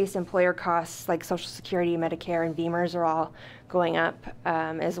wage-based employer costs like Social Security, Medicare, and VEMRs are all going up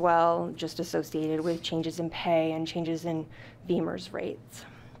as well, just associated with changes in pay and changes in VEMR's rates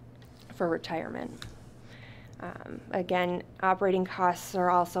for retirement. Again, operating costs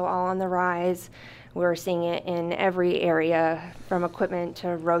are also all on the rise. We're seeing it in every area, from equipment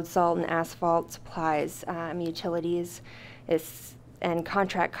to road salt and asphalt, supplies, utilities. And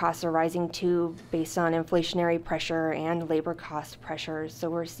contract costs are rising too, based on inflationary pressure and labor cost pressures. So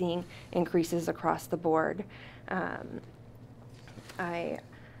we're seeing increases across the board. I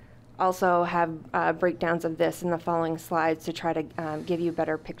also have breakdowns of this in the following slides to try to give you a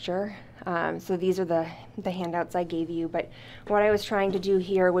better picture. So these are the handouts I gave you, but what I was trying to do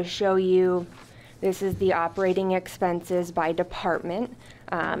here was show you, this is the operating expenses by department,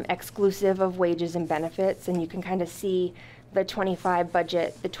 exclusive of wages and benefits, and you can kind of see the 25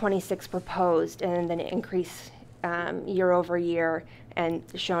 budget, the 26 proposed, and then an increase year over year, and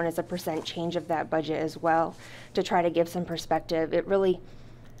shown as a % change of that budget as well, to try to give some perspective. It really,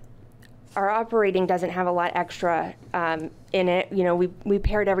 our operating doesn't have a lot extra in it. You know, we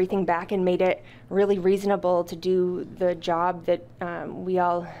pared everything back and made it really reasonable to do the job that we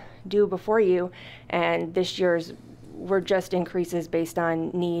all do before you, and this year's were just increases based on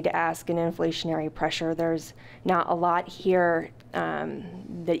need, ask, and inflationary pressure. There's not a lot here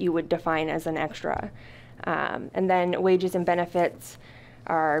that you would define as an extra. And then wages and benefits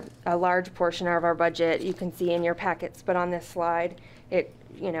are a large portion of our budget. You can see in your packets, but on this slide, it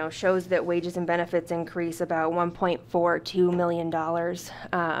shows that wages and benefits increase about $1.42 million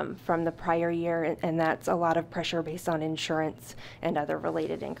from the prior year, and that's a lot of pressure based on insurance and other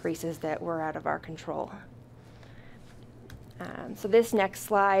related increases that were out of our control. So this next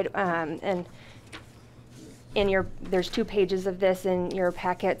slide, and there's 2 pages of this in your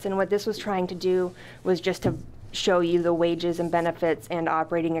packets, and what this was trying to do was just to show you the wages and benefits and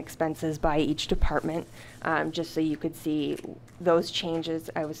operating expenses by each department, just so you could see those changes.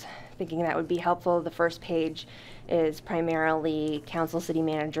 I was thinking that would be helpful. The first page is primarily council, city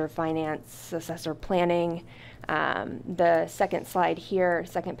manager, finance, assessor, planning. The second slide here,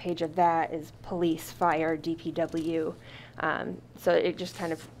 second page of that, is police, fire, DPW. So it just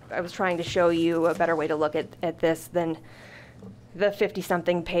kind of, I was trying to show you a better way to look at this than the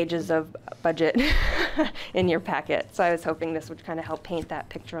 50-something pages of budget in your packet. So I was hoping this would kind of help paint that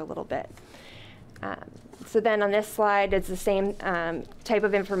picture a little bit. So then on this slide, it's the same type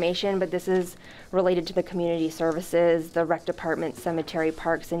of information, but this is related to the community services, the rec department, cemetery,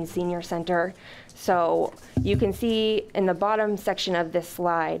 parks, and senior center. So you can see in the bottom section of this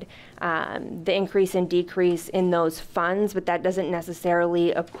slide, the increase and decrease in those funds, but that doesn't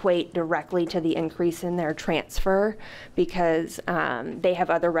necessarily equate directly to the increase in their transfer, because they have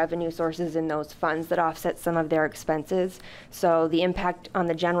other revenue sources in those funds that offset some of their expenses. So the impact on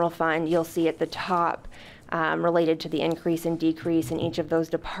the general fund, you'll see at the top, related to the increase and decrease in each of those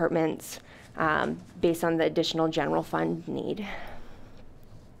departments based on the additional general fund need.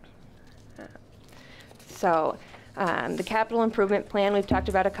 So the capital improvement plan we've talked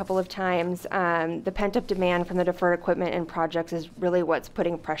about a couple of times. The pent-up demand from the deferred equipment and projects is really what's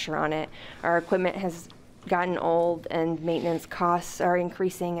putting pressure on it. Our equipment has gotten old, and maintenance costs are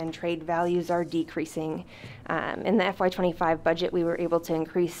increasing, and trade values are decreasing. In the FY25 budget, we were able to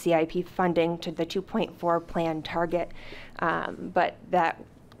increase CIP funding to the 2.4 plan target, but that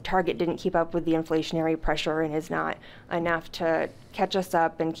target didn't keep up with the inflationary pressure and is not enough to catch us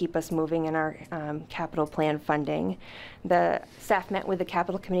up and keep us moving in our capital plan funding. The staff met with the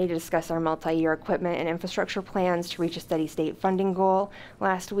capital committee to discuss our multi-year equipment and infrastructure plans to reach a steady state funding goal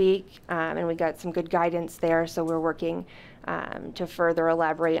last week, and we got some good guidance there, so we're working to further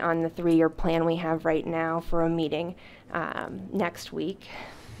elaborate on the 3-year plan we have right now for a meeting next week.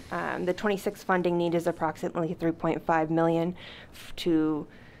 The 26 funding need is approximately $3.5 million to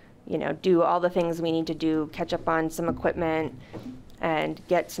do all the things we need to do, catch up on some equipment and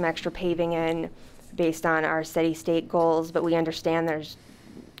get some extra paving in based on our steady state goals, but we understand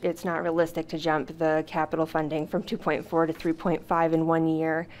it's not realistic to jump the capital funding from 2.4 to 3.5 in 1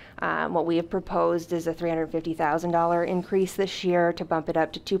 year. What we have proposed is a $350,000 increase this year to bump it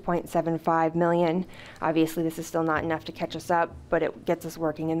up to $2.75 million. Obviously, this is still not enough to catch us up, but it gets us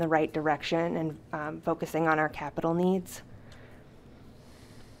working in the right direction and focusing on our capital needs.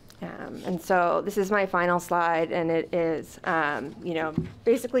 And so this is my final slide, and it is,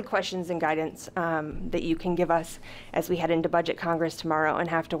 basically questions and guidance that you can give us as we head into Budget Congress tomorrow and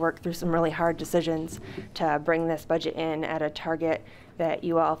have to work through some really hard decisions to bring this budget in at a target that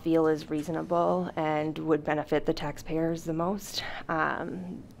you all to benefit the taxpayers the most.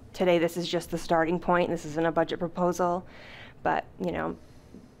 To today this is just the starting point. This isn't a budget proposal, but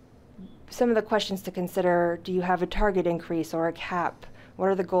some of the questions to consider: do you have a target increase or a cap? What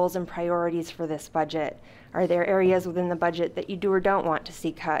are the goals and priorities for this budget? Are there areas within the budget that you do or don't want to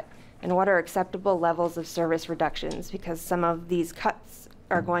see cut? And what are acceptable levels of service reductions? Because some of these cuts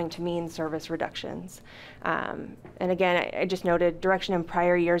are going to mean service reductions. And again, I just noted direction in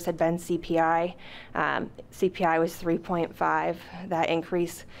prior years had been CPI. CPI was 3.5. That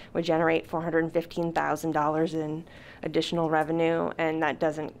increase would generate $415,000 in additional revenue, and that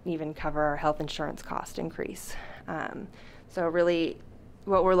doesn't even cover our health insurance cost increase. So really,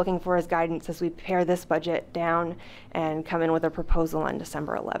 what we're looking for is guidance as we pare this budget down and come in with a proposal on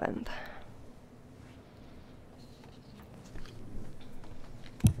December 11th.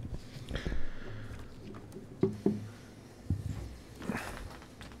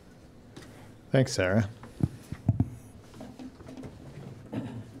 Thanks, Sarah.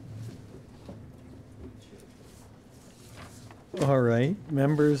 All right,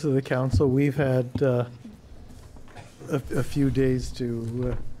 members of the council, we've had a few days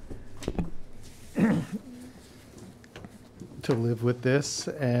to live with this,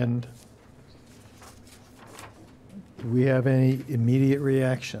 and do we have any immediate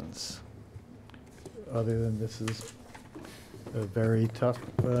reactions other than this is a very tough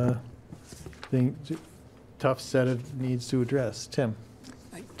tough set of needs to address? Tim?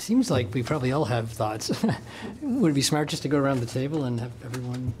 It seems like we probably all have thoughts. Would it be smart just to go around the table and have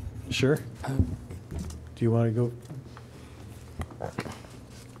everyone? Sure. Do you want to go?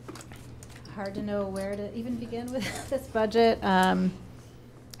 Hard to know where to even begin with this budget. I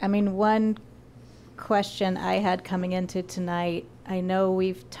mean, one question I had coming into tonight, I know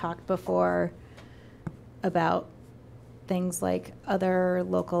we've talked before about things like other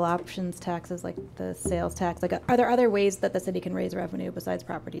local options taxes, like the sales tax. Like, are there other ways that the city can raise revenue besides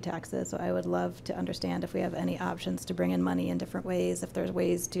property taxes? So I would love to understand if we have any options to bring in money in different ways, if there's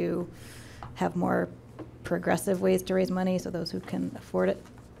ways to have more progressive ways to raise money so those who can afford it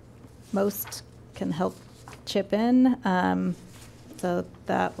most can help chip in. So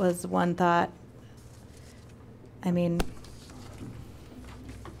that was one thought. I mean,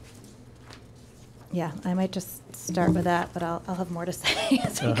 yeah, I might just start with that, but I'll have more to say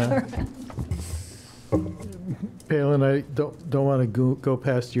as we go around. Palin, I don't want to go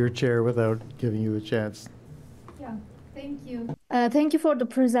past your chair without giving you a chance. Yeah, thank you. Thank you for the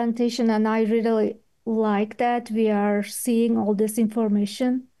presentation, and I really like that we are seeing all this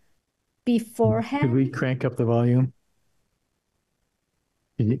information beforehand. Could we crank up the volume?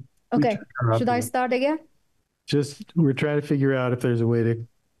 Okay, should I start again? We're trying to figure out if there's a way to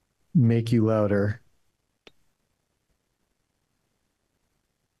make you louder.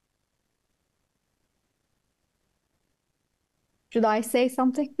 Should I say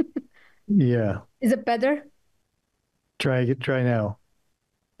something? Yeah. Is it better? Try now.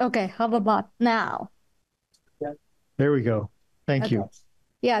 Okay, how about now? There we go. Thank you.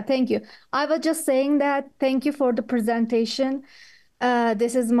 Yeah, thank you. I was just saying that thank you for the presentation.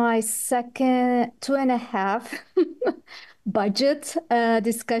 This is my second 2.5 budget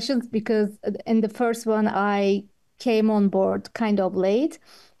discussions, because in the first one I came on board kind of late,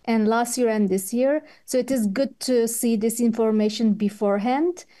 and last year and this year. So it is good to see this information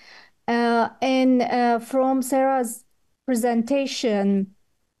beforehand. And from Sarah's presentation,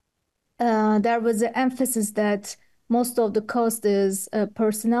 there was an emphasis that most of the cost is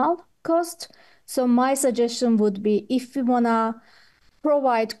personnel cost. So my suggestion would be, if we want to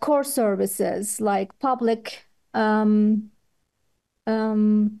provide core services like public, the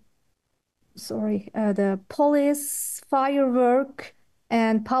police, firework,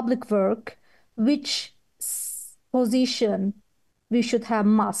 and public work, which position we should have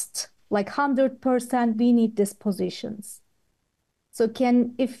must, like 100% we need these positions. So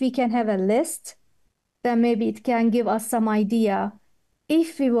if we can have a list, then maybe it can give us some idea.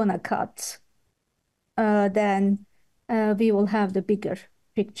 If we want to cut, then we will have the bigger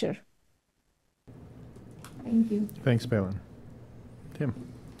picture. Thank you. Thanks, Palin. Tim.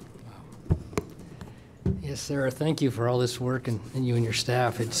 Yes, Sarah, thank you for all this work, and you and your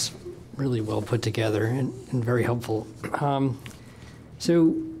staff. It's really well put together and very helpful.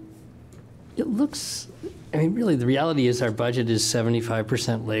 So it looks, I mean, really the reality is our budget is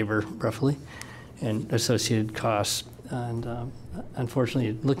 75% labor, roughly, and associated costs. And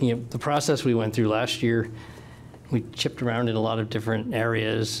unfortunately, looking at the process we went through last year, we chipped around in a lot of different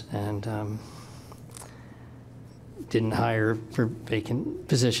areas and didn't hire for vacant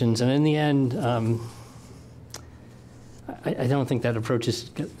positions. And in the end, I don't think that approach is,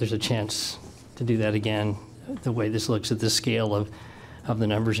 there's a chance to do that again, the way this looks at the scale of of the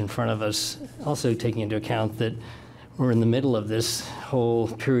numbers in front of us, also taking into account that we're in the middle of this whole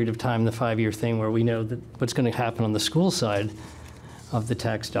period of time, the 5-year thing, where we know that what's going to happen on the school side of the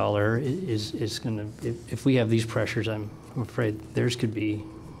tax dollar is going to, if we have these pressures, I'm afraid theirs could be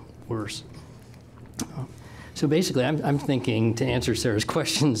worse. So basically, I'm thinking, to answer Sarah's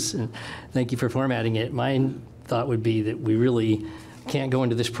questions, thank you for formatting it, my thought would be that we really can't go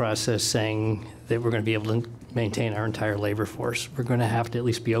into this process saying that we're going to be able to maintain our entire labor force. We're going to have to at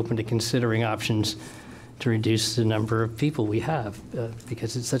least be open to considering options to reduce the number of people we have,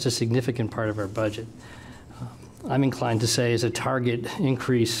 because it's such a significant part of our budget. I'm inclined to say, as a target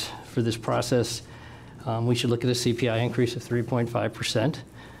increase for this process, we should look at a CPI increase of 3.5%,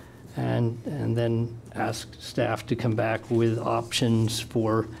 and then ask staff to come back with options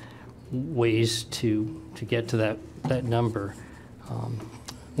for ways to get to that number.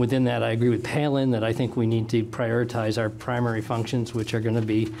 Within that, I agree with Palin that I think we need to prioritize our primary functions, which are going to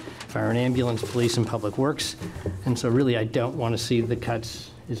be fire and ambulance, police, and public works. And so really, I don't want to see the cuts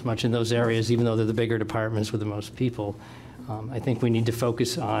as much in those areas, even though they're the bigger departments with the most people. I think we need to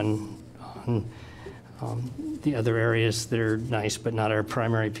focus on the other areas that are nice, but not our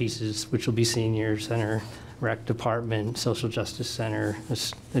primary pieces, which will be senior center, rec department, social justice center,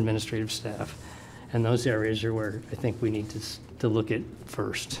 administrative staff. And those areas are where I think we need to look at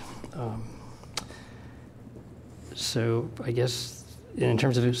first. So I guess in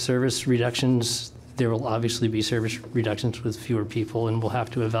terms of service reductions, there will obviously be service reductions with fewer people, and we'll have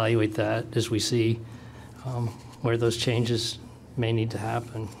to evaluate that as we see where those changes may need to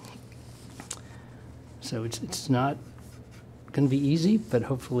happen. So it's not going to be easy, but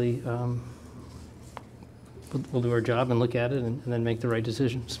hopefully we'll do our job and look at it and then make the right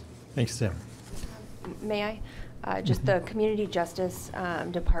decisions. Thanks, Sam. May I? Just the Community Justice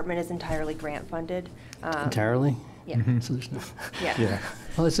Department is entirely grant funded. Entirely? Yeah. So there's no. Yeah.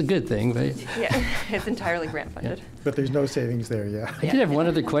 Well, it's a good thing, but. Yeah, it's entirely grant funded. Yeah. But there's no savings there, yeah. I did have one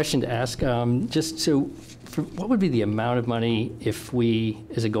other question to ask. Just so, what would be the amount of money if we,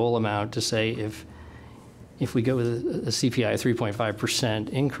 as a goal amount, to say if we go with a CPI 3.5%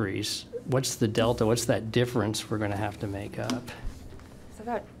 increase, what's the delta? What's that difference we're going to have to make up? It's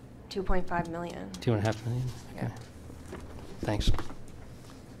about 2.5 million. 2.5 million? Okay. Yeah. Thanks.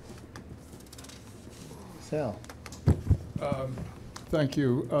 Sal. Thank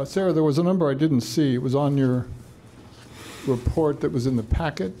you. Sarah, there was a number I didn't see. It was on your report that was in the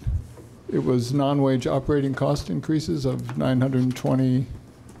packet. It was non-wage operating cost increases of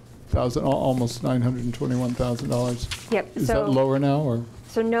 920,000, almost $921,000. Yep. Is that lower now, or?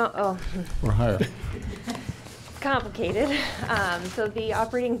 So no. Oh. Or higher? Complicated. So the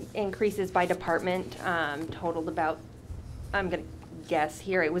operating increases by department totaled about, I'm going to guess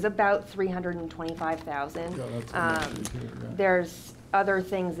here, it was about 325,000. Yeah, that's There's other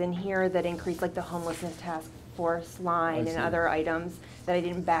things in here that increased, like the homelessness task force line and other items that I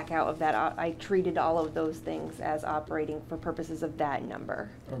didn't back out of that. I treated all of those things as operating for purposes of that number.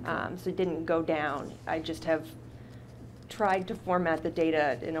 Okay. So it didn't go down. I just have tried to format the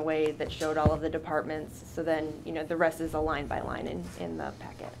data in a way that showed all of the departments, so then the rest is a line by line in the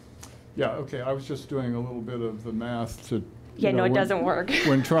packet. Yeah, okay, I was just doing a little bit of the math to. Yeah, no, it doesn't work.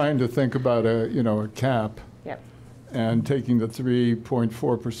 When trying to think about a cap. Yep. And taking the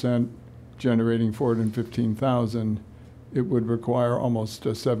 3.4%, generating 415,000, it would require almost a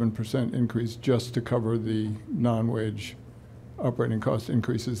 7% increase just to cover the non-wage operating cost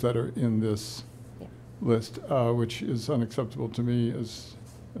increases that are in this list, which is unacceptable to me as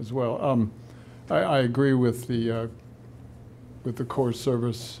well. I agree with the core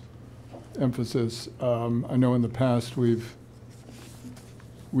service emphasis. I know in the past we've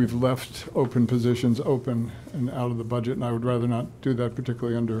left open positions open and out of the budget, and I would rather not do that,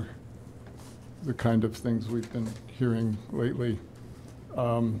 particularly under the kind of things we've been hearing lately.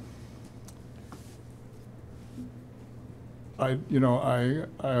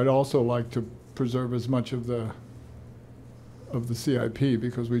 I'd also like to preserve as much of the CIP,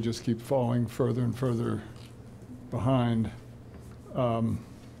 because we just keep falling further and further behind.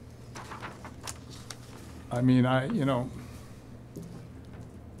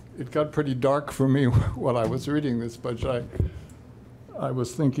 It got pretty dark for me while I was reading this budget. I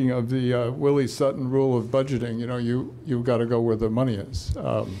was thinking of the Willie Sutton rule of budgeting. You've got to go where the money is.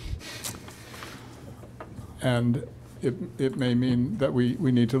 And it may mean that we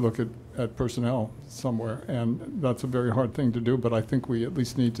need to look at personnel somewhere, and that's a very hard thing to do, but I think we at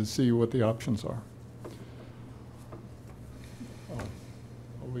least need to see what the options are.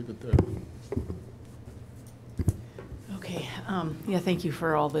 I'll leave it there. Okay. Yeah, thank you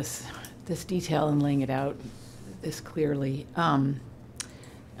for all this detail and laying it out this clearly.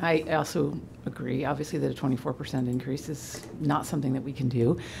 I also agree, obviously, that a 24% increase is not something that we can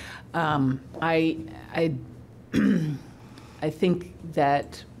do. I think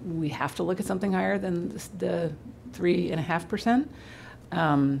that we have to look at something higher than the 3.5%.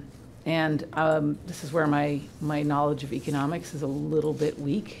 This is where my knowledge of economics is a little bit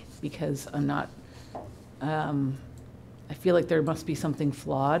weak, because I'm not, I feel like there must be something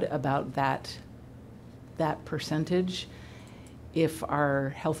flawed about that percentage. If our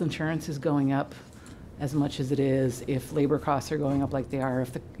health insurance is going up as much as it is, if labor costs are going up like they are,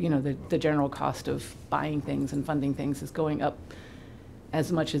 if the general cost of buying things and funding things is going up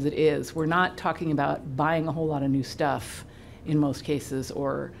as much as it is, we're not talking about buying a whole lot of new stuff in most cases,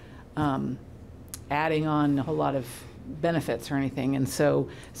 or adding on a whole lot of benefits or anything. And so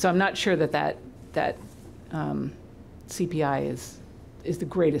I'm not sure that CPI is the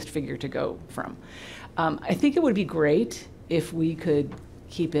greatest figure to go from. I think it would be great if we could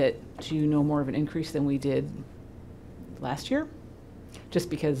keep it to no more of an increase than we did last year, just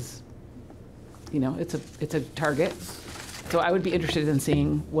because, it's a target. So I would be interested in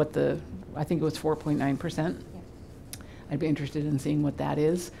seeing what I think it was 4.9%. I'd be interested in seeing what that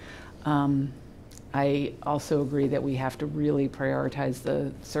is. I also agree that we have to really prioritize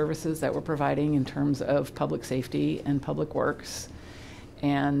the services that we're providing in terms of public safety and public works.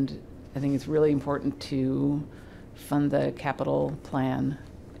 And I think it's really important to fund the capital plan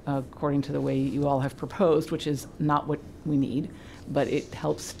according to the way you all have proposed, which is not what we need, but it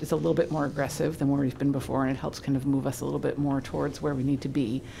helps. It's a little bit more aggressive than where we've been before, and it helps kind of move us a little bit more towards where we need to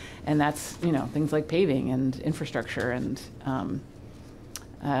be. And that's, things like paving and infrastructure, and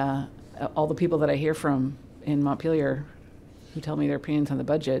all the people that I hear from in Montpelier who tell me their opinions on the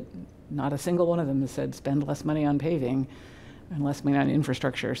budget, not a single one of them has said spend less money on paving and less money on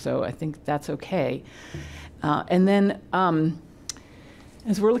infrastructure. So I think that's okay. And then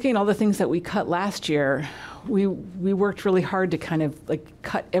as we're looking at all the things that we cut last year, we worked really hard to kind of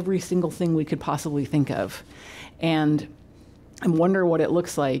cut every single thing we could possibly think of. And I wonder what it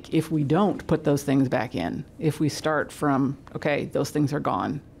looks like if we don't put those things back in, if we start from, okay, those things are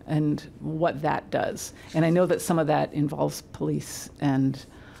gone, and what that does. And I know that some of that involves police and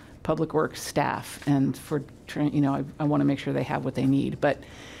public works staff, and I want to make sure they have what they need. But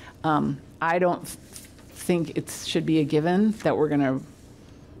I don't think it should be a given that we're going to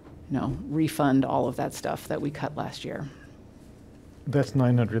refund all of that stuff that we cut last year. That's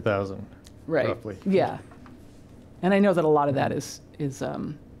 900,000, right? Roughly. Yeah, and I know that a lot of that is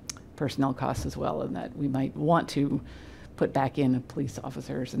personnel costs as well, and that we might want to put back in police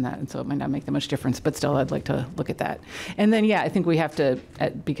officers and that, and so it might not make that much difference. But still, I'd like to look at that. And then, I think we have to,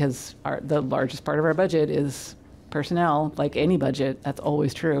 because the largest part of our budget is personnel. Like any budget, that's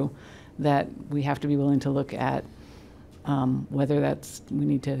always true. That we have to be willing to look at whether we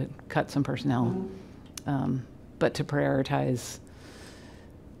need to cut some personnel, but to prioritize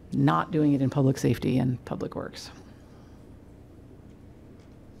not doing it in public safety and public works.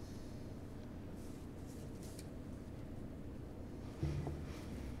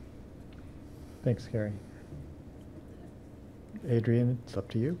 Thanks, Carrie. Adrian, it's up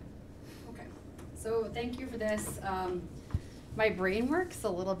to you. Okay, so thank you for this. My brain works a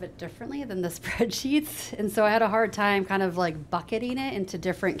little bit differently than the spreadsheets, and so I had a hard time kind of bucketing it into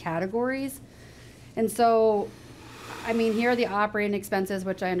different categories. And so, here are the operating expenses,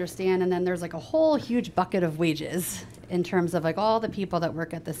 which I understand, and then there's a whole huge bucket of wages in terms of all the people that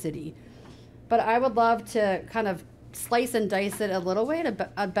work at the city. But I would love to kind of slice and dice it a little way to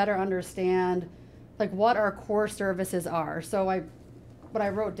better understand what our core services are. So what I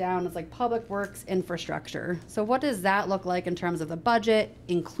wrote down is public works infrastructure. So what does that look like in terms of the budget,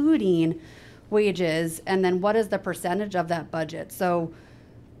 including wages, and then what is the percentage of that budget? So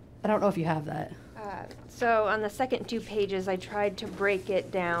I don't know if you have that. So on the second 2 pages, I tried to break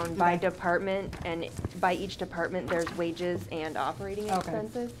it down by department, and by each department there's wages and operating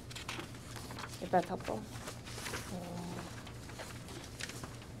expenses, if that's helpful.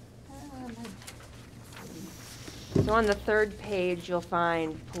 So on the 3rd page, you'll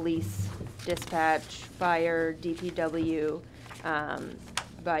find police, dispatch, fire, DPW,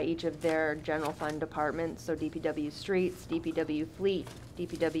 by each of their general fund departments. So DPW streets, DPW fleet,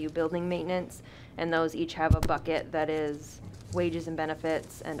 DPW building maintenance, and those each have a bucket that is wages and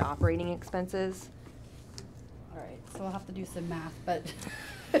benefits and operating expenses. All right, so I'll have to do some math, but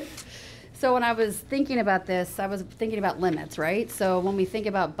so when I was thinking about this, I was thinking about limits, right? So when we think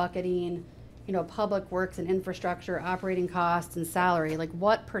about bucketing, public works and infrastructure, operating costs and salary,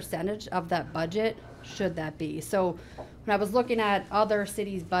 what percentage of that budget should that be? So when I was looking at other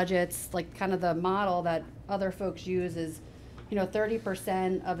cities' budgets, kind of the model that other folks use is,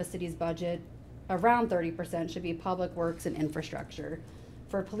 30% of a city's budget, around 30% should be public works and infrastructure.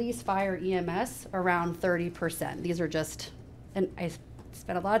 For police, fire, EMS, around 30%. These are just, and I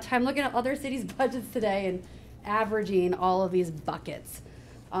spent a lot of time looking at other cities' budgets today and averaging all of these buckets.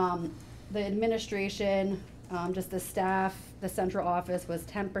 The administration, just the staff, the central office was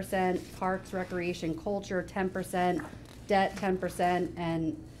 10%, parks, recreation, culture, 10%, debt, 10%,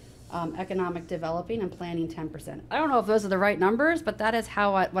 and economic developing and planning, 10%. I don't know if those are the right numbers, but that is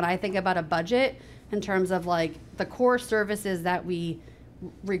how when I think about a budget in terms of like the core services that we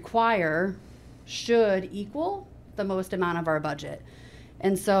require should equal the most amount of our budget.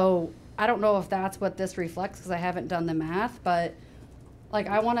 And so I don't know if that's what this reflects because I haven't done the math, but like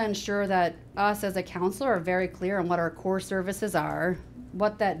I want to ensure that us as a council are very clear on what our core services are,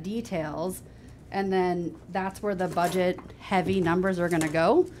 what that details, and then that's where the budget heavy numbers are going to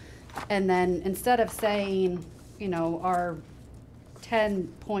go. And then instead of saying, our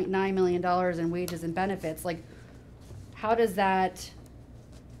 $10.9 million in wages and benefits, like how does that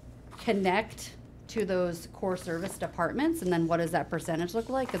connect to those core service departments, and then what does that percentage look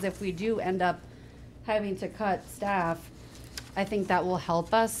like? Because if we do end up having to cut staff, I think that will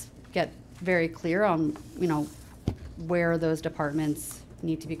help us get very clear on, where those departments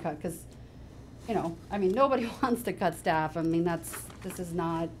need to be cut. Because, nobody wants to cut staff. I mean, this is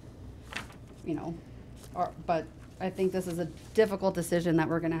not, but I think this is a difficult decision that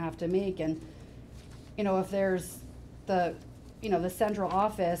we're going to have to make. And, if there's the central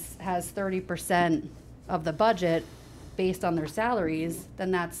office has 30% of the budget based on their salaries,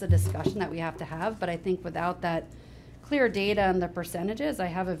 then that's a discussion that we have to have. But I think without that clear data and the percentages, I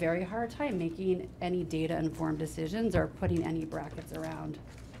have a very hard time making any data-informed decisions or putting any brackets around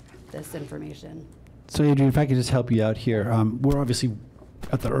this information. So Adrian, if I could just help you out here, we're obviously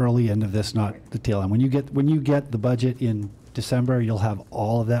at the early end of this, not the tail end. When you get the budget in December, you'll have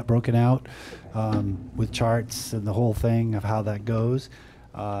all of that broken out with charts and the whole thing of how that goes.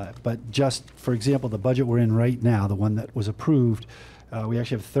 But just for example, the budget we're in right now, the one that was approved, we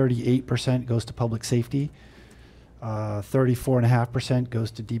actually have 38% goes to public safety, 34.5%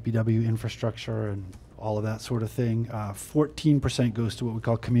 goes to DPW infrastructure and all of that sort of thing. 14% goes to what we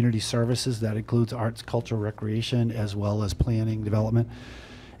call community services. That includes arts, culture, recreation, as well as planning, development.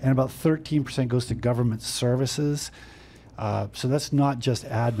 And about 13% goes to government services. So that's not just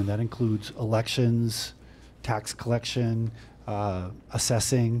admin. That includes elections, tax collection,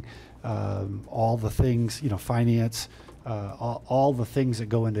 assessing, all the things, finance, all the things that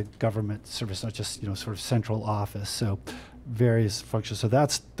go into government service, not just, sort of central office. So various functions. So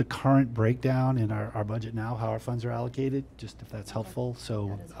that's the current breakdown in our budget now, how our funds are allocated, just if that's helpful.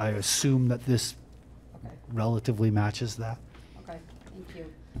 So I assume that this relatively matches that. Okay, thank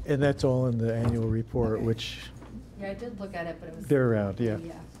you. And that's all in the annual report, which Yeah, I did look at it, but it was. they're around, yeah.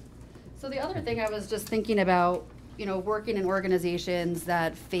 Yeah. So the other thing I was just thinking about, working in organizations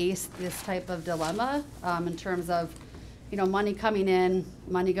that face this type of dilemma in terms of, money coming in,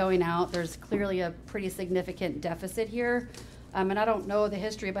 money going out. There's clearly a pretty significant deficit here. And I don't know the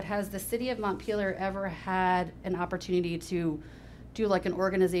history, but has the city of Montpelier ever had an opportunity to do like an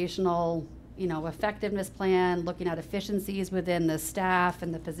organizational, effectiveness plan, looking at efficiencies within the staff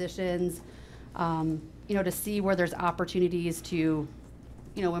and the positions, to see where there's opportunities to,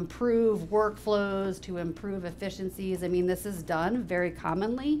 improve workflows, to improve efficiencies. I mean, this is done very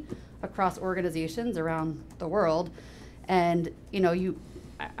commonly across organizations around the world. And,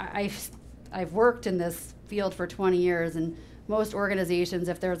 I've worked in this field for 20 years, and most organizations,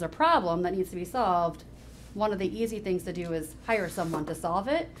 if there's a problem that needs to be solved, one of the easy things to do is hire someone to solve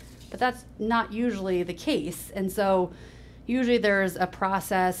it, but that's not usually the case. And so usually there's a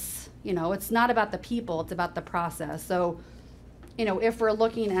process, it's not about the people, it's about the process. So, if we're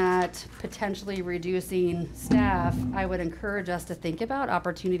looking at potentially reducing staff, I would encourage us to think about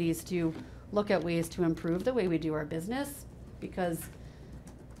opportunities to look at ways to improve the way we do our business, because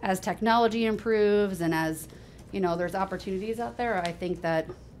as technology improves and as, there's opportunities out there, I think that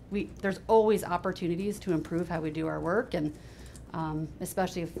there's always opportunities to improve how we do our work, and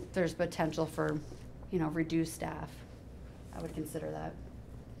especially if there's potential for, reduced staff. I would consider that.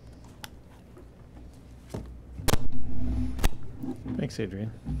 Thanks,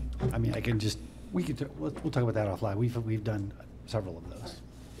 Adrian. I mean, we'll talk about that offline. We've done several of those,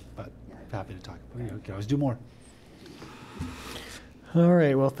 but happy to talk. We can always do more. All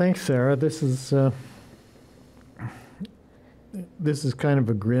right. Well, thanks, Sarah. This is kind of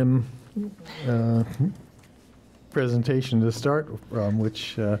a grim presentation to start from,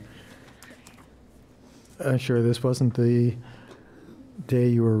 which I'm sure this wasn't the day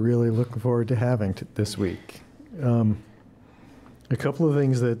you were really looking forward to having this week. a couple of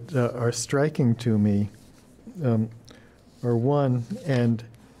things that are striking to me are one, and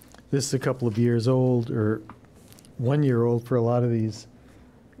this is a couple of years old or 1 year old for a lot of these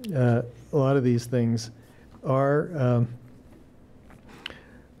things. Our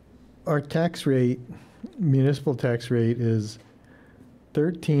tax rate, municipal tax rate, is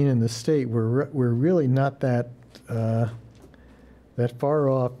 13 in the state. We're really not that far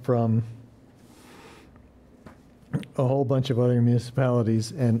off from a whole bunch of other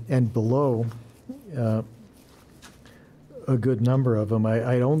municipalities, and below a good number of them.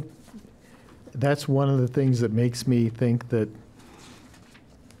 I don't. That's one of the things that makes me think that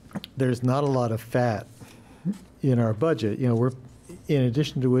there's not a lot of fat in our budget. You know, we're, in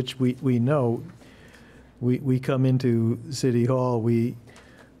addition to which we know, we come into City Hall, we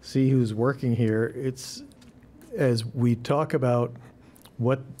see who's working here. It's, as we talk about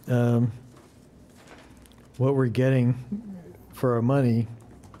what we're getting for our money,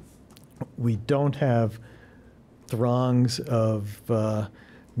 we don't have throngs of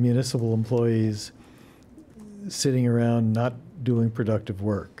municipal employees sitting around not doing productive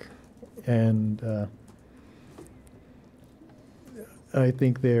work. And I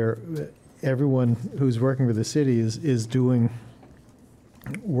think everyone who's working for the city is doing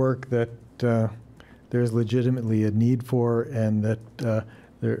work that there's legitimately a need for, and that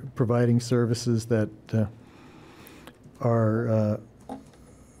they're providing services that our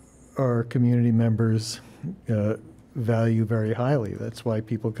community members value very highly. That's why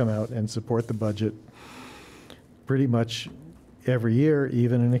people come out and support the budget pretty much every year,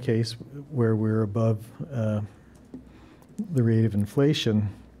 even in a case where we're above the rate of inflation.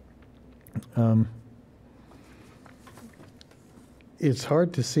 It's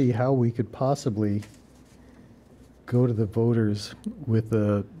hard to see how we could possibly go to the voters with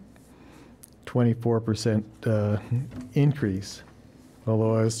a 24% increase.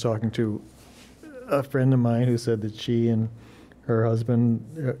 Although I was talking to a friend of mine who said that she and her husband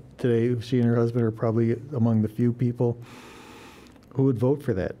are probably among the few people who would vote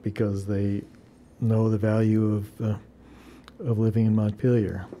for that, because they know the value of living in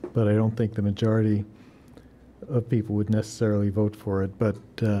Montpelier. But I don't think the majority of people would necessarily vote for it. But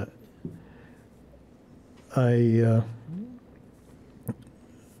I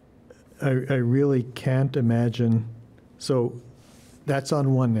really can't imagine. So that's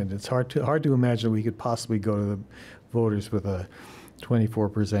on one end. It's hard to imagine we could possibly go to the voters with a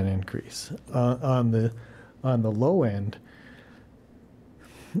 24% increase. On the low end,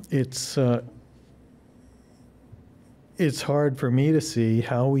 it's hard for me to see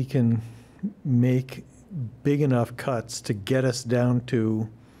how we can make big enough cuts to get us down to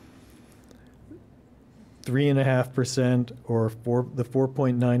 3.5% or the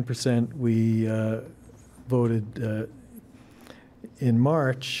 4.9% we voted in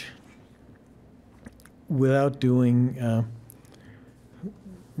March, without doing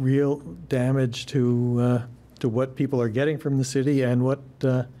real damage to what people are getting from the city, and what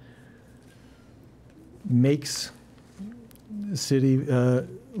makes the city,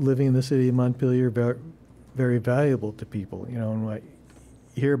 living in the city of Montpelier, very valuable to people. You know, and I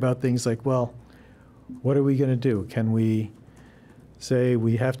hear about things like, well, what are we going to do? Can we say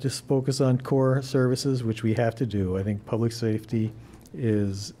we have to focus on core services, which we have to do? I think public safety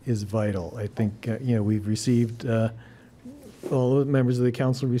is vital. I think we've received, all the members of the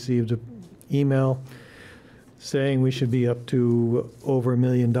council received an email saying we should be up to over $1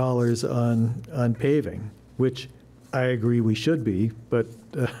 million on paving, which I agree we should be, but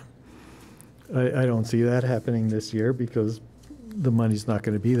I don't see that happening this year because the money's not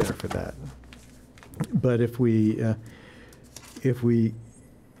going to be there for that. But if we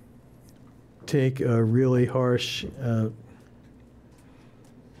take a really harsh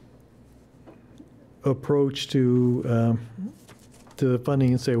approach to the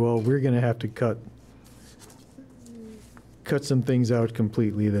funding and say, well, we're going to have to cut some things out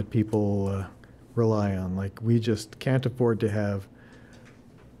completely that people rely on. Like, we just can't afford to have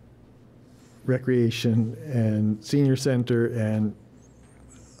recreation and senior center and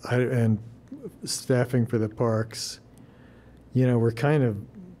staffing for the parks. You know, we're kind of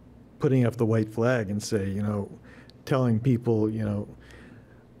putting up the white flag and say, telling people,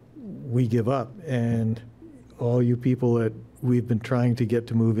 we give up, and all you people that we've been trying to get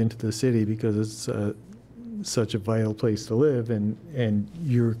to move into the city because it's such a vital place to live, and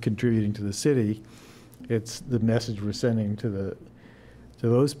you're contributing to the city. It's the message we're sending to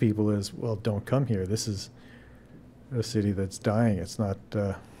those people is, well, don't come here. This is a city that's dying. It's not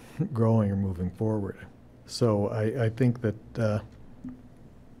growing or moving forward. So I think that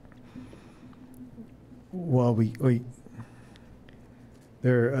while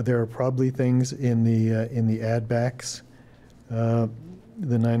There are probably things in the ad backs, the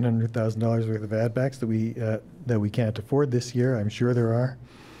 $900,000 worth of ad backs that we can't afford this year. I'm sure there are.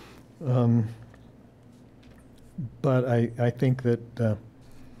 But I think that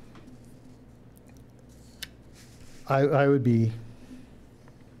I would be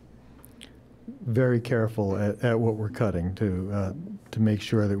very careful at what we're cutting to make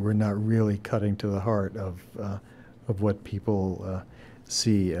sure that we're not really cutting to the heart of what people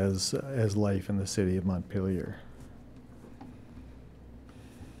see as life in the city of Montpelier.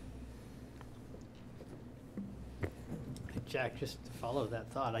 Jack, just to follow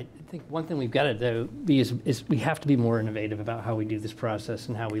that thought, I think one thing we've got to do is we have to be more innovative about how we do this process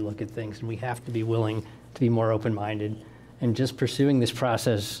and how we look at things, and we have to be willing to be more open-minded. And just pursuing this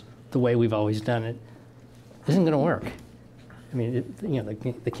process the way we've always done it isn't going to work. I mean,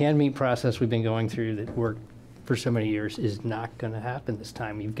 the canned meat process we've been going through that worked for so many years is not going to happen this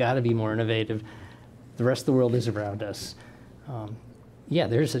time. You've got to be more innovative. The rest of the world is around us. Yeah,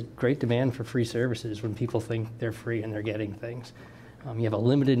 there's a great demand for free services when people think they're free and they're getting things. You have a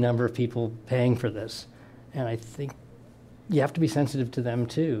limited number of people paying for this. And I think you have to be sensitive to them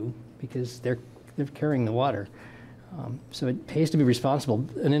too, because they're carrying the water. So it pays to be responsible.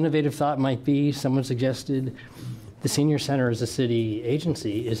 An innovative thought might be, someone suggested, the senior center as a city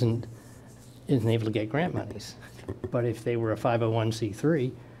agency isn't able to get grant monies. But if they were a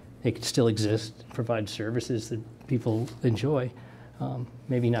 501c3, they could still exist, provide services that people enjoy.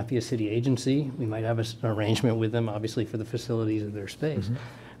 Maybe not be a city agency. We might have an arrangement with them, obviously, for the facilities of their space.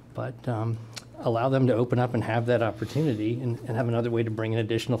 But allow them to open up and have that opportunity and have another way to bring in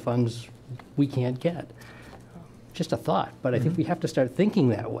additional funds we can't get. Just a thought, but I think we have to start thinking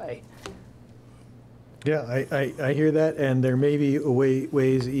that way. Yeah, I hear that, and there may be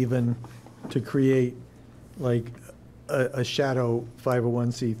ways even to create like a shadow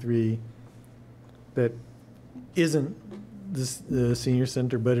 501c3 that isn't the senior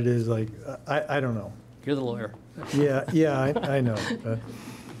center, but it is like, I don't know. You're the lawyer. Yeah, I know.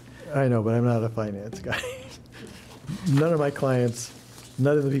 I know, but I'm not a finance guy. None of my clients,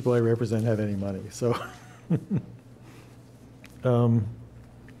 none of the people I represent have any money, so.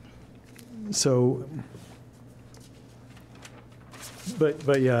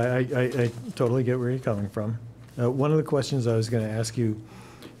 But yeah, I totally get where you're coming from. One of the questions I was going to ask you,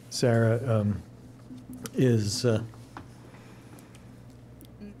 Sarah, is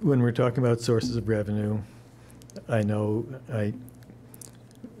when we're talking about sources of revenue, I know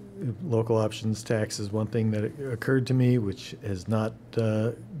local options tax is one thing that occurred to me, which has not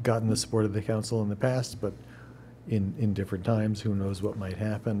gotten the support of the council in the past, but in different times, who knows what might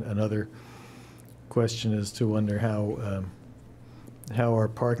happen. Another question is to wonder how our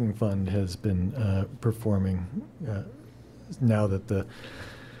parking fund has been performing now that the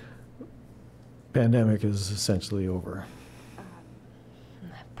pandemic is essentially over.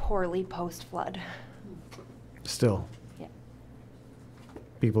 Poorly post-flood. Still. Yeah.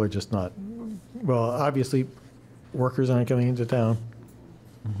 People are just not, well, obviously, workers aren't coming into town.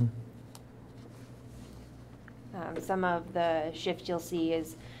 Some of the shift you'll see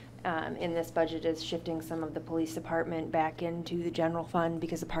is in this budget is shifting some of the police department back into the general fund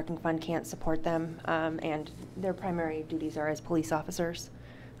because the parking fund can't support them, and their primary duties are as police officers.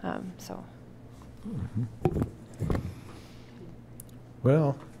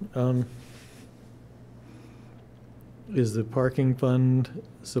 Well, is the parking fund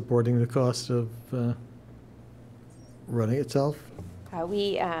supporting the cost of running itself?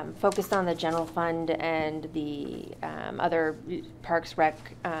 We focused on the general fund and the other Parks Rec,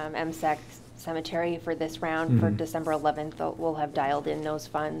 MCC cemetery for this round. For December 11th. We'll have dialed in those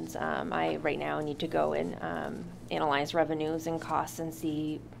funds. I right now need to go and analyze revenues and costs and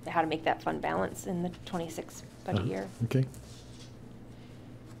see how to make that fund balance in the 26 budget year. Okay.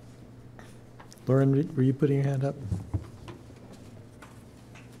 Lauren, were you putting your hand up?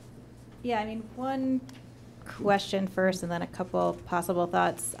 Yeah, I mean, one question first and then a couple possible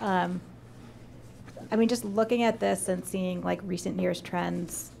thoughts. I mean, just looking at this and seeing like recent years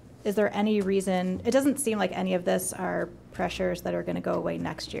trends, is there any reason, it doesn't seem like any of this are pressures that are going to go away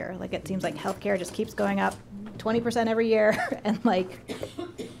next year. Like it seems like healthcare just keeps going up 20% every year and like,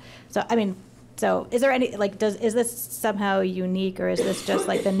 so I mean, so is there any, like, is this somehow unique, or is this just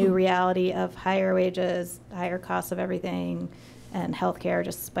like the new reality of higher wages, higher costs of everything, and healthcare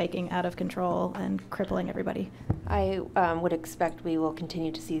just spiking out of control and crippling everybody? I would expect we will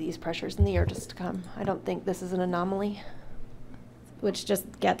continue to see these pressures in the year just to come. I don't think this is an anomaly. Which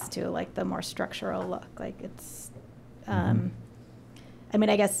just gets to like the more structural look. Like it's, I mean,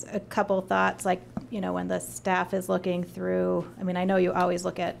 I guess a couple thoughts, like when the staff is looking through, I mean, I know you always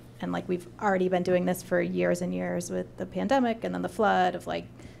look at, and like we've already been doing this for years and years with the pandemic and then the flood of like,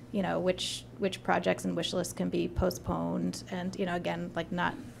 which projects and wish lists can be postponed. And, again, like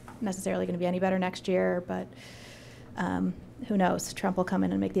not necessarily going to be any better next year, but who knows? Trump will come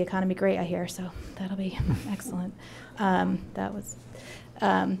in and make the economy great, I hear, so that'll be excellent.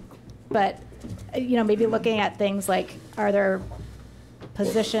 But, maybe looking at things like, are there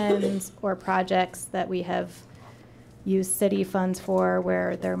positions or projects that we have used city funds for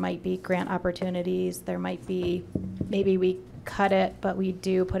where there might be grant opportunities, there might be, maybe we cut it, but we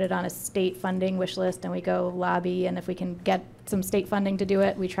do put it on a state funding wish list and we go lobby, and if we can get some state funding to do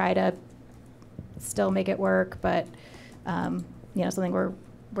it, we try to still make it work, but something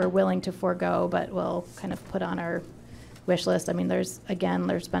we're willing to forego, but we'll kind of put on our wish list. I mean, there's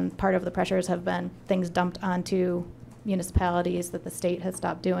been part of the pressures have been things dumped onto municipalities that the state has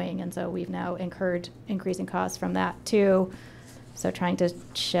stopped doing, and so we've now incurred increasing costs from that too. So trying to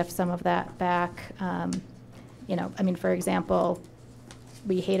shift some of that back. For example,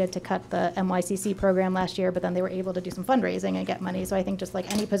 we hated to cut the MCC program last year, but then they were able to do some fundraising and get money. So I think just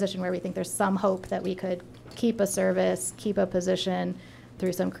like any position where we think there's some hope that we could keep a service, keep a position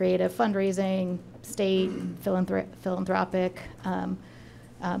through some creative fundraising, state, philanthropic,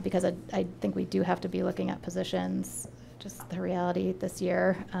 because I think we do have to be looking at positions, just the reality this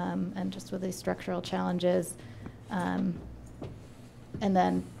year, and just with these structural challenges. And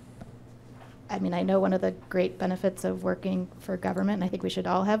then, I know one of the great benefits of working for government, and I think we should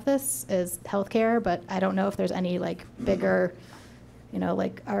all have this, is healthcare, but I don't know if there's any like bigger,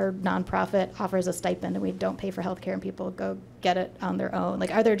 like our nonprofit offers a stipend and we don't pay for healthcare and people go get it on their own.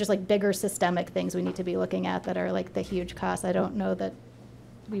 Like, are there just like bigger systemic things we need to be looking at that are like the huge costs? I don't know that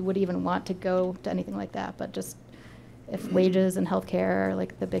we would even want to go to anything like that, but just if wages and healthcare are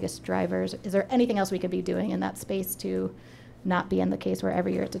like the biggest drivers, is there anything else we could be doing in that space to not be in the case where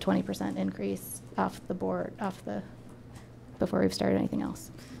every year it's a 20% increase off the board, before we've started anything else?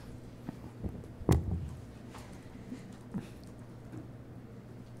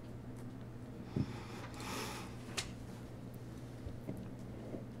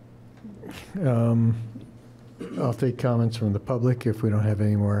 I'll take comments from the public if we don't have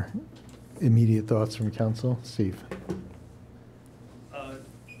any more immediate thoughts from council. Steve.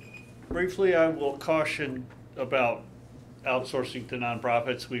 Briefly, I will caution about outsourcing to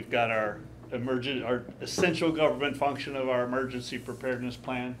nonprofits. We've got our essential government function of our emergency preparedness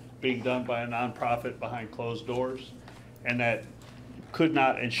plan being done by a nonprofit behind closed doors, and that could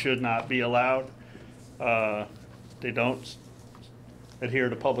not and should not be allowed. They don't adhere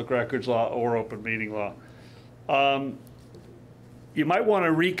to public records law or open meeting law. You might want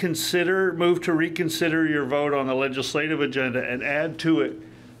to move to reconsider your vote on the legislative agenda and add to it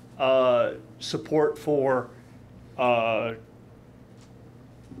support for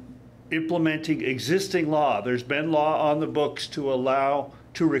implementing existing law. There's been law on the books to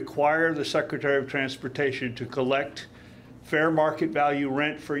require the Secretary of Transportation to collect fair market value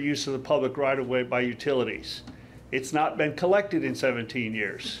rent for use of the public right-of-way by utilities. It's not been collected in 17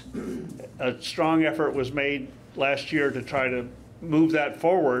 years. A strong effort was made last year to try to move that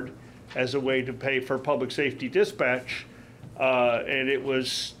forward as a way to pay for public safety dispatch, and it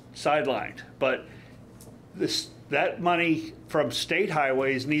was sidelined. But that money from state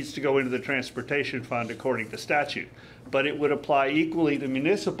highways needs to go into the transportation fund according to statute. But it would apply equally to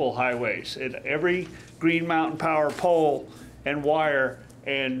municipal highways. And every Green Mountain Power pole and wire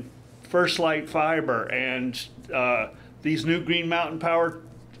and First Light fiber and these new Green Mountain Power,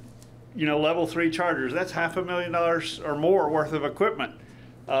 level 3 chargers, that's $500,000 or more worth of equipment.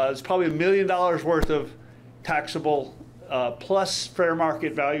 It's probably $1 million worth of taxable plus fair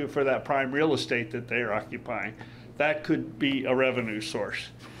market value for that prime real estate that they are occupying. That could be a revenue source.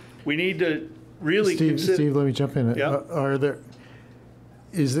 We need to really consider. Steve, let me jump in. Yep.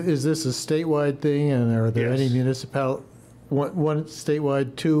 Is this a statewide thing, and are there any one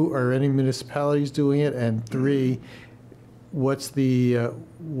statewide, 2, are any municipalities doing it, and 3, what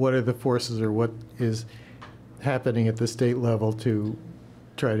are the forces or what is happening at the state level to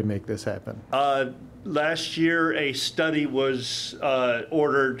try to make this happen? Last year, a study was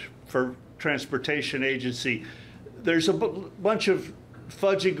ordered for transportation agency. There's a bunch of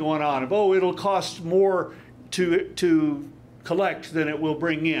fudging going on of, it'll cost more to collect than it will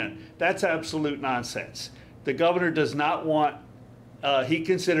bring in. That's absolute nonsense. The governor does not want, he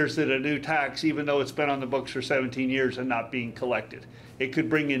considers it a new tax, even though it's been on the books for 17 years and not being collected. It could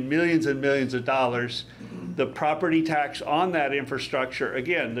bring in millions and millions of dollars. The property tax on that infrastructure,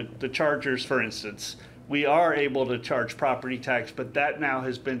 again, the chargers, for instance, we are able to charge property tax, but that now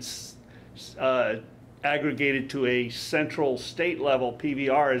has been aggregated to a central state level,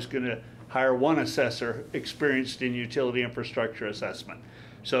 PVR is going to hire one assessor experienced in utility infrastructure assessment.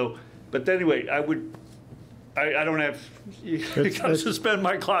 So, but anyway, I don't have, you gotta suspend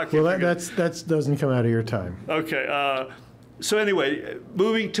my clock. Well, that doesn't come out of your time. Okay. So anyway,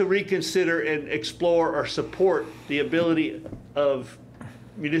 moving to reconsider and explore or support the ability of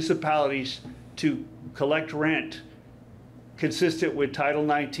municipalities to collect rent consistent with Title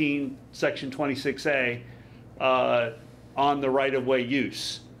 19, Section 26A, on the right-of-way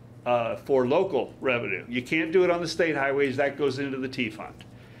use for local revenue. You can't do it on the state highways. That goes into the T fund.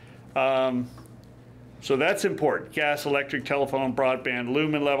 So that's important. Gas, electric, telephone, broadband,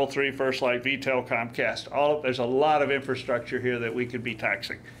 Lumen Level 3, First Light, VTEL, Comcast. There's a lot of infrastructure here that we could be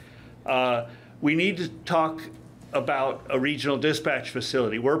taxing. We need to talk about a regional dispatch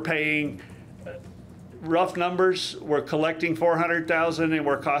facility. We're paying, rough numbers, we're collecting 400,000 and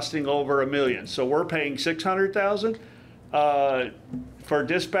we're costing over $1 million. So we're paying 600,000 for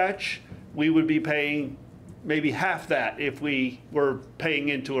dispatch. We would be paying maybe half that if we were paying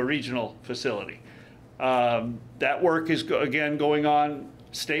into a regional facility. That work is, again, going on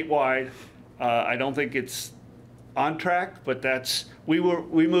statewide. I don't think it's on track, but we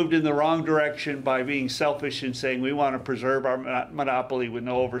moved in the wrong direction by being selfish and saying we want to preserve our monopoly with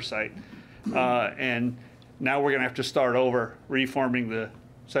no oversight. And now we're going to have to start over reforming the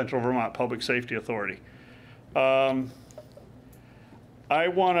Central Vermont Public Safety Authority.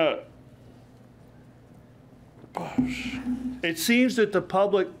 It seems that the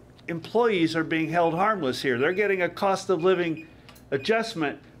public employees are being held harmless here. They're getting a cost of living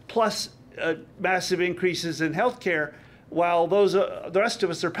adjustment plus massive increases in health care, while the rest of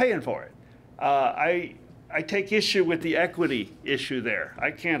us are paying for it. I take issue with the equity issue there. I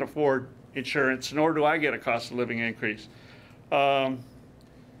can't afford insurance, nor do I get a cost of living increase.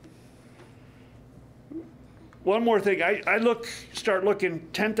 One more thing, I start looking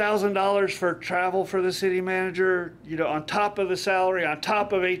 $10,000 for travel for the city manager, on top of the salary, on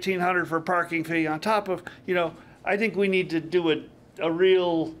top of $1,800 for parking fee, on top of, I think we need to do a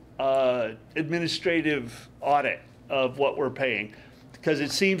real administrative audit of what we're paying, because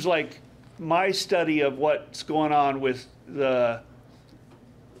it seems like my study of what's going on with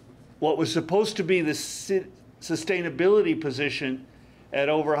what was supposed to be the sustainability position at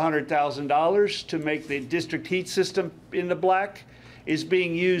over $100,000 to make the district heat system in the black is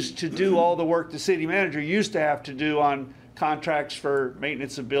being used to do all the work the city manager used to have to do on contracts for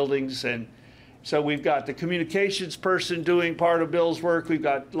maintenance of buildings. And so we've got the communications person doing part of Bill's work. We've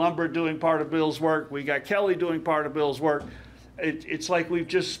got lumber doing part of Bill's work. We got Kelly doing part of Bill's work. It's like we've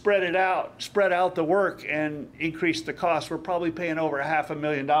just spread out the work and increased the cost. We're probably paying over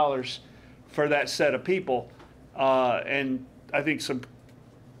 $500,000 for that set of people. And I think some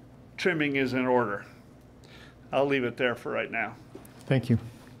trimming is in order. I'll leave it there for right now. Thank you.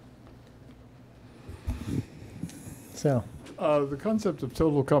 Sal. The concept of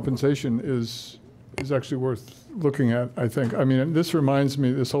total compensation is actually worth looking at, I think. I mean, this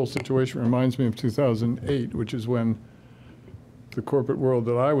whole situation reminds me of 2008, which is when the corporate world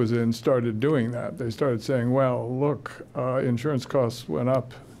that I was in started doing that. They started saying, well, look, insurance costs went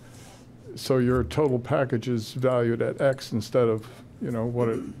up, so your total package is valued at X instead of what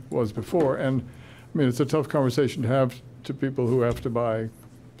it was before. And I mean, it's a tough conversation to have to people who have to buy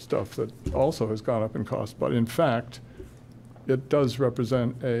stuff that also has gone up in cost. But in fact, it does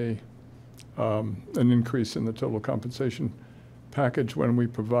represent an increase in the total compensation package when we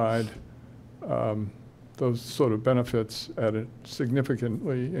provide those sort of benefits at a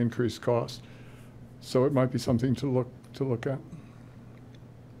significantly increased cost. So it might be something to look at.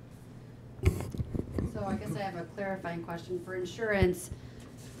 So I guess I have a clarifying question for insurance.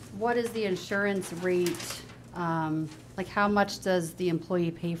 What is the insurance rate? Like how much does the employee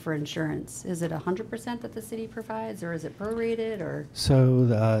pay for insurance? Is it 100% that the city provides, or is it prorated, or? So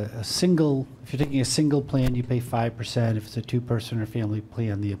if you're taking a single plan, you pay 5%. If it's a two-person or family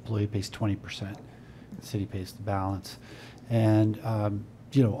plan, the employee pays 20%. The city pays the balance. And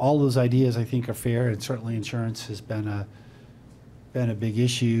all those ideas I think are fair, and certainly insurance has been a big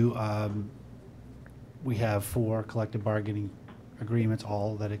issue. We have 4 collective bargaining agreements,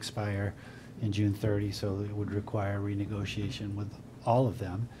 all that expire in June 30, so it would require renegotiation with all of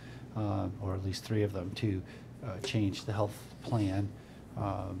them, or at least 3 of them, to change the health plan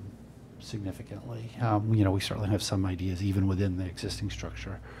significantly. We certainly have some ideas, even within the existing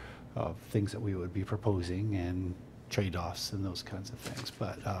structure, of things that we would be proposing and trade-offs and those kinds of things.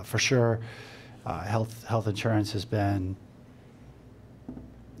 But for sure, health insurance has been,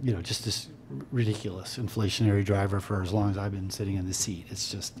 just this ridiculous inflationary driver for as long as I've been sitting in the seat.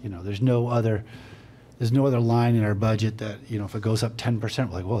 It's just, there's no other line in our budget that, if it goes up 10%,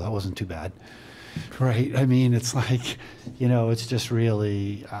 we're like, whoa, that wasn't too bad. Right? I mean, it's like, it's just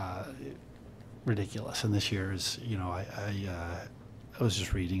really ridiculous. And this year is, I was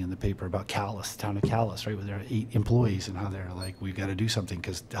just reading in the paper about Calais, the town of Calais, right, with their 8 employees and how they're like, we've got to do something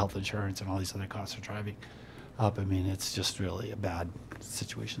because health insurance and all these other costs are driving up. I mean, it's just really a bad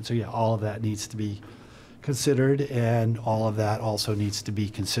situation. So yeah, all of that needs to be considered, and all of that also needs to be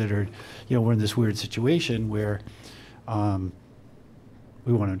considered. We're in this weird situation where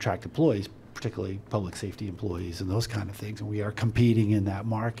we want to attract employees, particularly public safety employees and those kind of things, and we are competing in that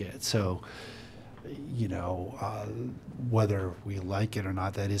market. So, whether we like it or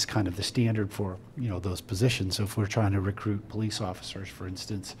not, that is kind of the standard for, those positions. So if we're trying to recruit police officers, for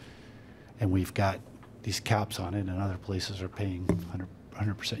instance, and we've got these caps on it and other places are paying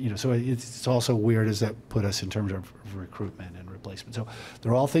 100%, so it's also weird as that put us in terms of recruitment and replacement. So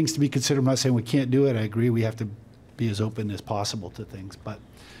they're all things to be considered. I'm not saying we can't do it. I agree we have to be as open as possible to things, but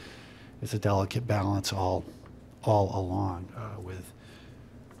it's a delicate balance all along with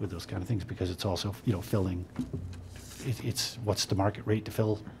those kind of things, because it's also, filling, it's what's the market rate to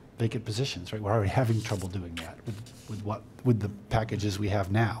fill vacant positions, right? We're already having trouble doing that with the packages we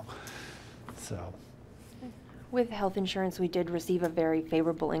have now. So. With health insurance, we did receive a very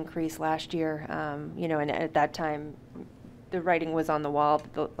favorable increase last year, and at that time, the writing was on the wall,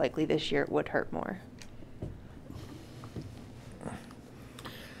 but likely this year it would hurt more.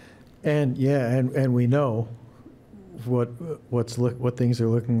 And yeah, and we know what things are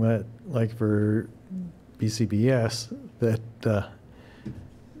looking like for BCBS, that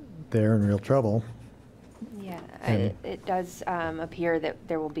they're in real trouble. Yeah, it does appear that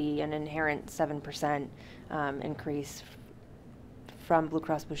there will be an inherent 7% increase from Blue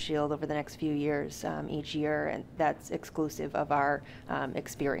Cross Blue Shield over the next few years each year, and that's exclusive of our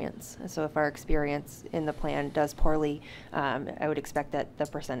experience. So if our experience in the plan does poorly, I would expect that the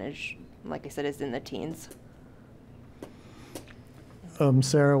percentage, like I said, is in the teens.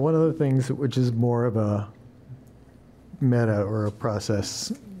 Sarah, one of the things which is more of a meta or a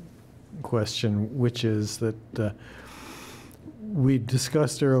process question, which is that we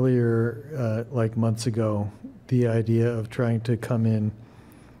discussed earlier, like months ago, the idea of trying to come in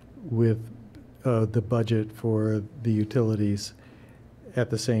with the budget for the utilities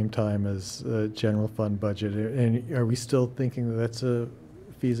at the same time as general fund budget. And are we still thinking that that's a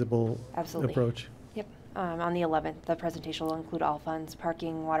feasible approach? Yep. On the 11th, the presentation will include all funds,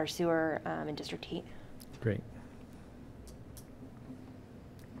 parking, water, sewer, and district heat. Great.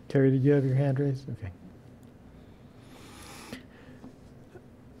 Terry, did you have your hand raised? Okay.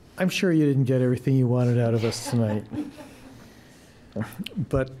 I'm sure you didn't get everything you wanted out of us tonight.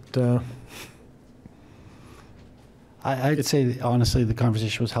 But I'd say, honestly, the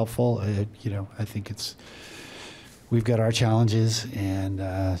conversation was helpful. I think we've got our challenges, and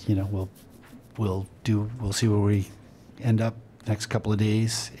we'll see where we end up next couple of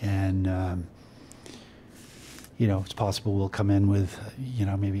days, and it's possible we'll come in with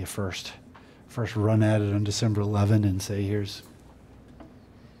maybe a first run at it on December 11 and say, here's,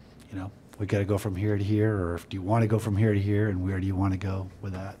 we got to go from here to here, or do you want to go from here to here, and where do you want to go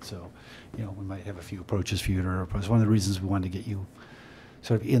with that? So, we might have a few approaches for you to approach. One of the reasons we wanted to get you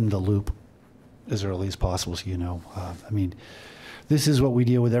sort of in the loop as early as possible, so this is what we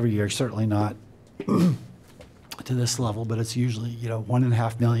deal with every year. Certainly not to this level, but it's usually,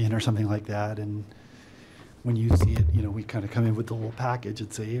 $1.5 million or something like that. And when you see it, we kind of come in with the little package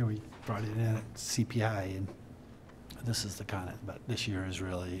and say, here, we brought it in at CPI, and this is the kind of, but this year is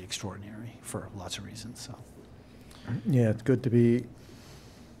really extraordinary for lots of reasons. So, yeah, it's good to be.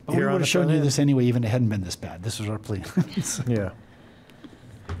 But we would have shown you this anyway, even if it hadn't been this bad. This was our plan. Yeah.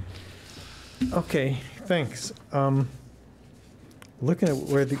 Okay, thanks. Looking at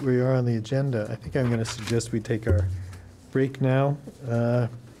where we are on the agenda, I think I'm going to suggest we take our break now.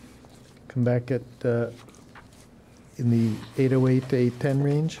 Come back at in the 8:08 to 8:10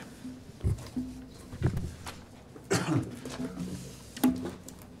 range.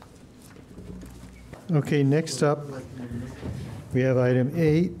 Okay, next up, we have item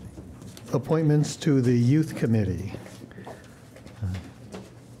 8, appointments to the Youth Committee.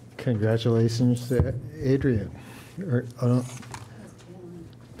 Congratulations to Adrian.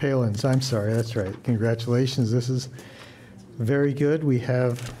 Palins, I'm sorry, that's right. Congratulations, this is very good. We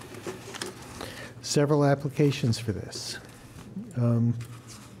have several applications for this.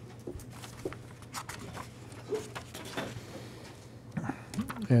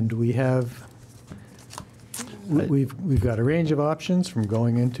 And we have, we've got a range of options from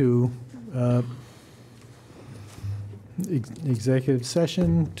going into executive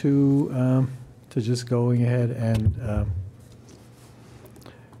session to just going ahead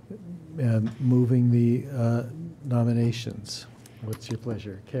and moving the nominations. What's your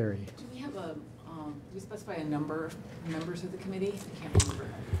pleasure? Carrie? Do we have do we specify a number of members of the committee? I can't remember.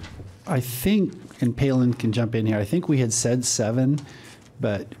 I think, and Palin can jump in here, I think we had said 7,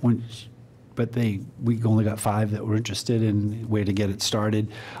 but we only got 5 that were interested in a way to get it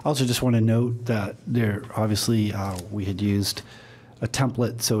started. I also just want to note that there, obviously, we had used a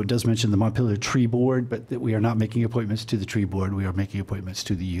template, so it does mention the Montpelier Tree Board, but that we are not making appointments to the Tree Board. We are making appointments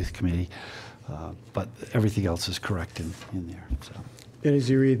to the Youth Committee. But everything else is correct in there. So. And as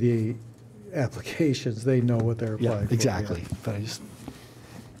you read the applications, they know what they're applying for. Exactly. But I just...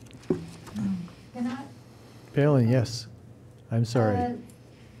 Can I? Palin, yes. I'm sorry.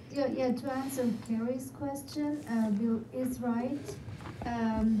 Yeah, to answer Carrie's question, Bill is right.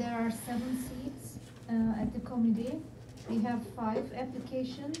 There are 7 seats at the committee. We have 5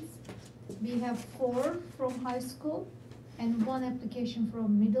 applications. We have 4 from high school and 1 application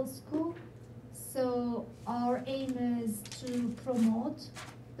from middle school. So our aim is to promote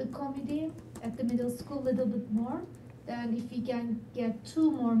the committee at the middle school a little bit more. Then if we can get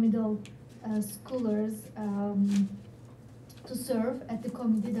 2 more middle schoolers to serve at the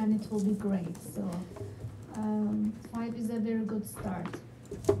committee, then it will be great. So 5 is a very good start.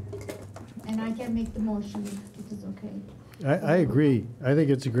 And I can make the motion if it is okay. I agree. I think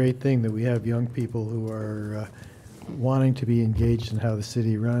it's a great thing that we have young people who are wanting to be engaged in how the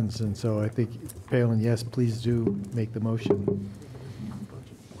city runs. And so I think, Palin, yes, please do make the motion.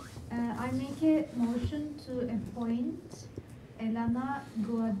 I make a motion to appoint Elena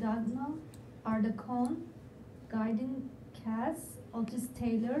Guadagno, Ardacon, Guiding Cass, Otis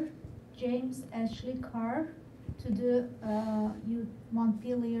Taylor, James Ashley Carr to the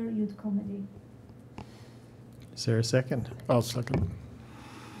Montpelier Youth Committee. Is there a second? I'll second.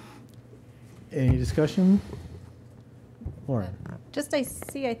 Any discussion? Lauren? Just I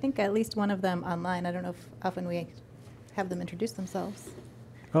see, I think at least one of them online. I don't know if often we have them introduce themselves.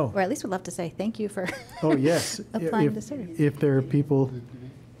 Oh. Or at least would love to say thank you for Oh, yes. applying to serve. If there are people.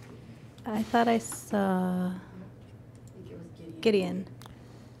 I thought I saw Gideon.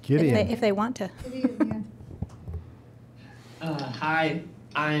 Gideon. If they want to. Hi,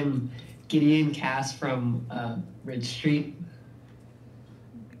 I'm Gideon Cass from Ridge Street.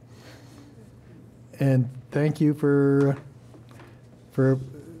 And thank you for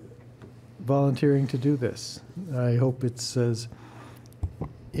volunteering to do this. I hope it's as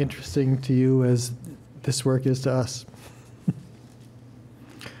interesting to you as this work is to us.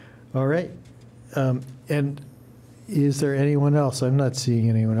 All right. And is there anyone else? I'm not seeing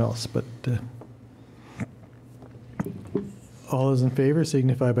anyone else, but all those in favor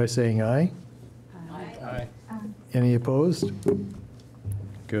signify by saying aye. Aye. Any opposed?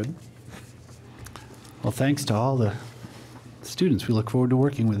 Good. Well, thanks to all the students. We look forward to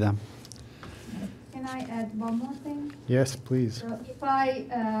working with them. Can I add one more thing? Yes, please. So if I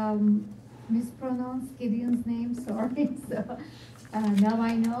mispronounce Gideon's name, sorry. So now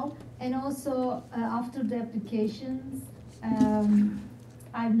I know. And also after the applications,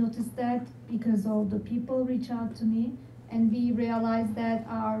 I've noticed that because all the people reach out to me, and we realized that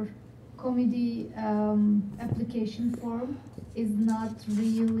our committee application form is not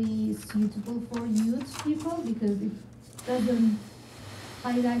really suitable for youth people because it doesn't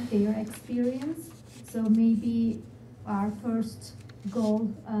highlight their experience. So maybe our first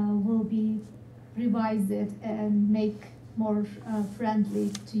goal will be revise it and make more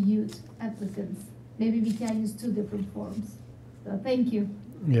friendly to youth applicants. Maybe we can use 2 different forms. So thank you.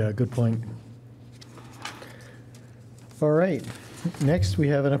 Yeah, good point. All right. Next, we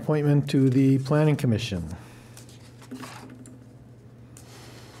have an appointment to the Planning Commission.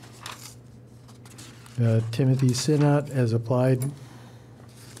 Timothy Sinat has applied,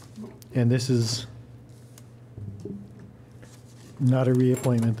 and this is not a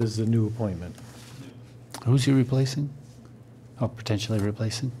reappointment, this is a new appointment. Who's he replacing? Oh, potentially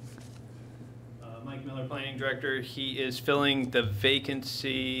replacing? Mike Miller, Planning Director. He is filling the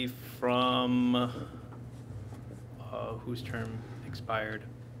vacancy from whose term expired?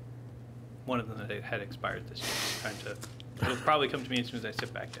 One of them that had expired this year. It'll probably come to me as soon as I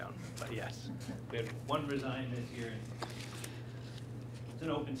sit back down. But yes, we had one resign this year. And it's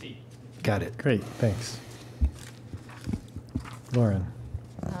an open seat. Got it. Great, thanks. Lauren?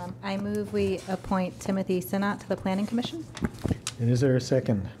 I move we appoint Timothy Sinat to the Planning Commission. And is there a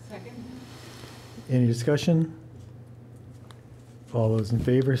second? Second. Any discussion? All those in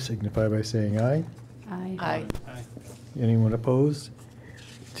favor signify by saying aye. Aye. Anyone opposed?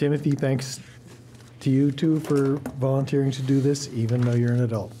 Timothy, thanks to you two for volunteering to do this, even though you're an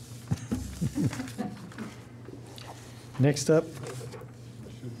adult. Next up,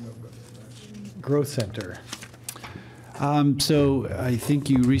 Growth Center. So I think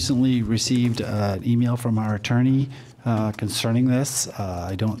you recently received an email from our attorney concerning this.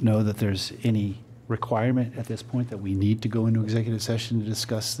 I don't know that there's any requirement at this point that we need to go into executive session to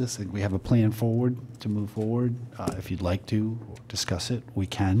discuss this. I think we have a plan forward to move forward. If you'd like to discuss it, we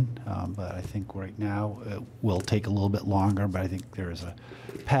can. But I think right now it will take a little bit longer, but I think there is a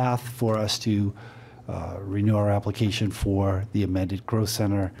path for us to renew our application for the amended growth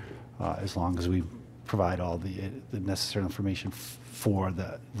center as long as we provide all the necessary information for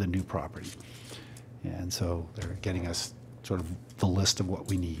the new property. And so they're getting us sort of the list of what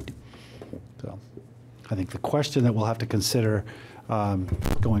we need. So I think the question that we'll have to consider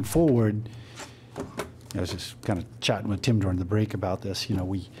going forward, I was just kind of chatting with Tim during the break about this,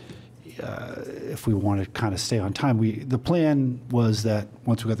 if we want to kind of stay on time, the plan was that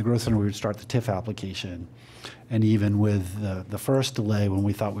once we got the growth center, we would start the TIF application. And even with the first delay, when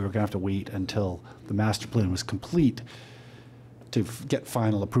we thought we were going to have to wait until the master plan was complete to get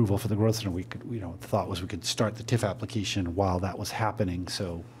final approval for the growth center, we could, the thought was we could start the TIF application while that was happening,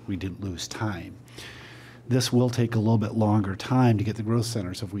 so we didn't lose time. This will take a little bit longer time to get the growth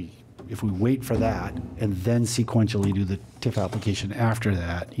center, so if we wait for that and then sequentially do the TIF application after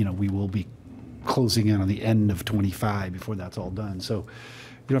that, we will be closing in on the end of 25 before that's all done. So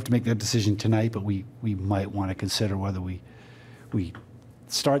we don't have to make that decision tonight, but we might want to consider whether we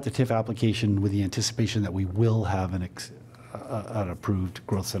start the TIF application with the anticipation that we will have an approved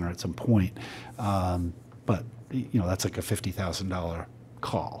growth center at some point. But that's like a $50,000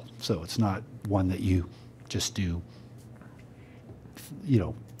 call. So it's not one that you just do,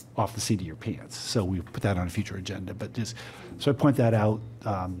 off the seat of your pants. So we put that on a future agenda. But so I point that out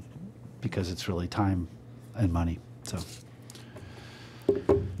because it's really time and money. So.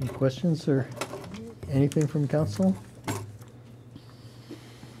 Any questions or anything from council?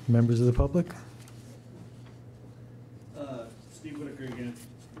 Members of the public? Steve Whitaker again.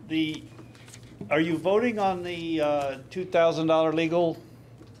 Are you voting on the $2,000 legal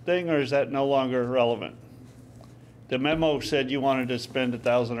thing, or is that no longer relevant? The memo said you wanted to spend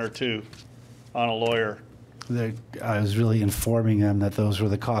 $1,000 or $2,000 on a lawyer. I was really informing them that those were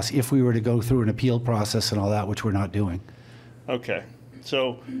the costs if we were to go through an appeal process and all that, which we're not doing. Okay.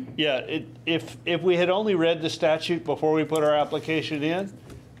 So, yeah, if we had only read the statute before we put our application in,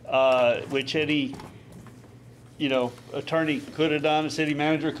 which any, attorney could have done, a city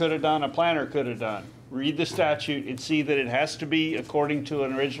manager could have done, a planner could have done, read the statute and see that it has to be according to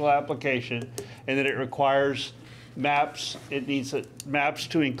an original application and that it requires maps. It needs maps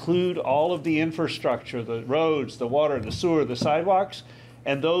to include all of the infrastructure, the roads, the water, the sewer, the sidewalks,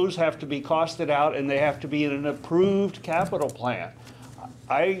 and those have to be costed out and they have to be in an approved capital plan.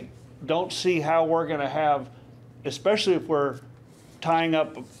 I don't see how we're going to have, especially if we're tying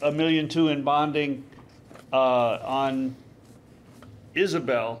up $1.2 million in bonding on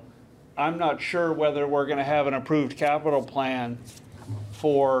Isabel. I'm not sure whether we're going to have an approved capital plan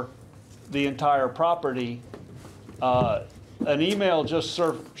for the entire property. An email just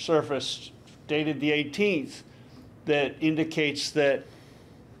surfaced, dated the 18th, that indicates that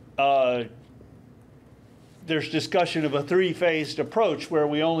there's discussion of a three-phased approach where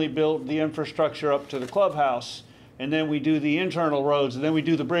we only build the infrastructure up to the clubhouse, and then we do the internal roads, and then we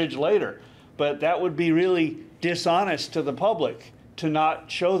do the bridge later. But that would be really dishonest to the public to not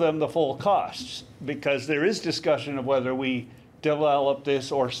show them the full costs, because there is discussion of whether we develop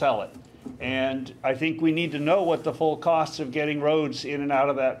this or sell it. And I think we need to know what the full costs of getting roads in and out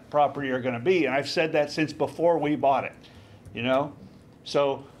of that property are going to be. And I've said that since before we bought it,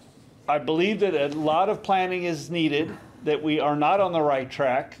 So I believe that a lot of planning is needed, that we are not on the right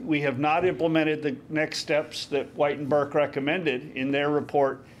track. We have not implemented the next steps that White and Burke recommended in their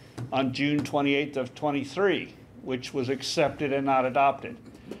report on June 28th of 23, which was accepted and not adopted.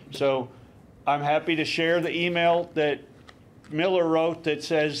 So I'm happy to share the email that Miller wrote that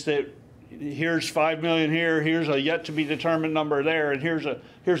says that here's 5 million here, here's a yet to be determined number there, and here's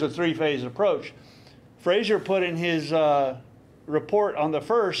a three-phase approach. Fraser put in his report on the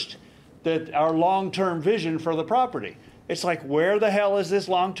first that our long-term vision for the property. It's like, where the hell is this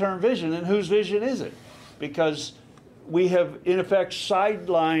long-term vision and whose vision is it? Because we have in effect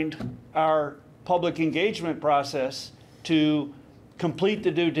sidelined our public engagement process to complete the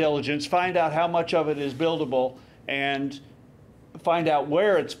due diligence, find out how much of it is buildable, and find out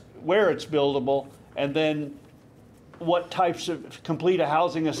where it's buildable, and then what types of, complete a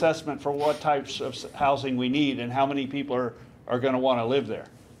housing assessment for what types of housing we need and how many people are going to want to live there.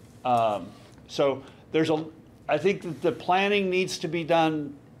 So I think that the planning needs to be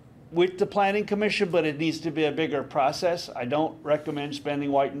done with the Planning Commission, but it needs to be a bigger process. I don't recommend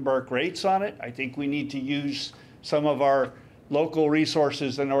spending White and Burke rates on it. I think we need to use some of our local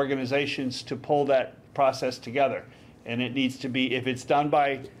resources and organizations to pull that process together. And it needs to be, if it's done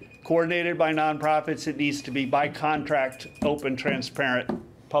coordinated by nonprofits, it needs to be by contract, open, transparent,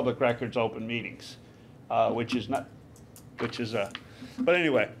 public records, open meetings, but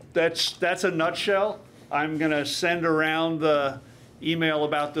anyway, that's a nutshell. I'm gonna send around the email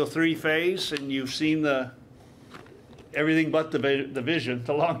about the 3-phase, and you've seen everything but the vision,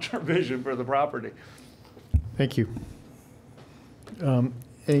 the long-term vision for the property. Thank you.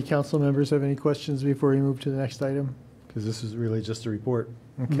 Any council members have any questions before we move to the next item? Because this is really just a report.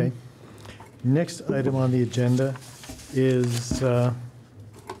 Okay. Next item on the agenda is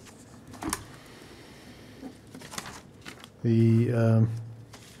the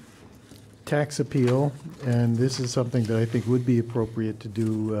tax appeal, and this is something that I think would be appropriate to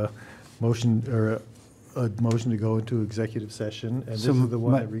do a motion to go into executive session, and this is the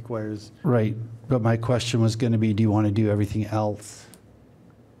one that requires. Right, but my question was going to be, do you want to do everything else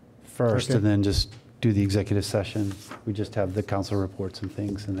first and then just do the executive session? We just have the council reports and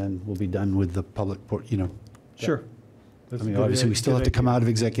things, and then we'll be done with the public, Sure. I mean, obviously, we still have to come out of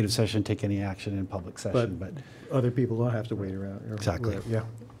executive session, take any action in public session, but. Other people don't have to wait around. Exactly. Yeah,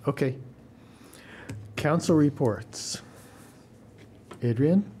 okay. Council reports.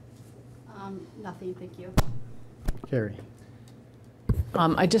 Adrian? Nothing, thank you. Carrie?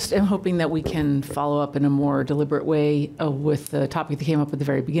 I just am hoping that we can follow up in a more deliberate way with the topic that came up at the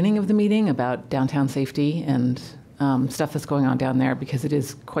very beginning of the meeting about downtown safety and stuff that's going on down there, because it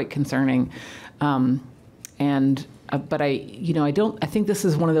is quite concerning. But I think this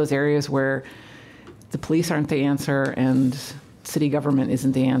is one of those areas where the police aren't the answer and city government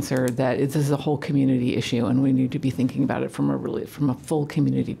isn't the answer. This is a whole community issue, and we need to be thinking about it from a full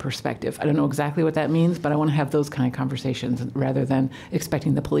community perspective. I don't know exactly what that means, but I want to have those kind of conversations rather than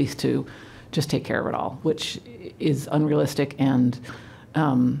expecting the police to just take care of it all, which is unrealistic and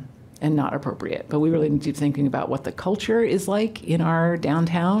not appropriate. But we really need to be thinking about what the culture is like in our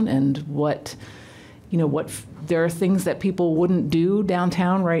downtown, and what there are things that people wouldn't do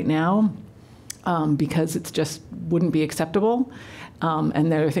downtown right now because it's just wouldn't be acceptable.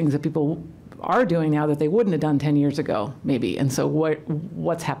 And there are things that people are doing now that they wouldn't have done 10 years ago, maybe. And so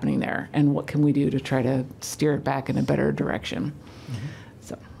what's happening there, and what can we do to try to steer it back in a better direction?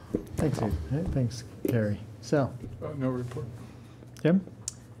 So, thanks all. Thanks, Carrie. Sal? No report. Tim?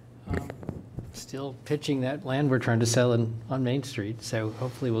 Still pitching that land we're trying to sell on Main Street, so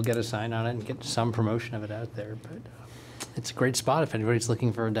hopefully we'll get a sign on it and get some promotion of it out there. But it's a great spot if anybody's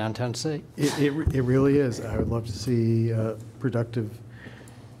looking for a downtown site. It really is. I would love to see productive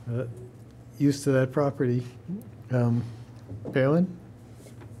use to that property. Palin?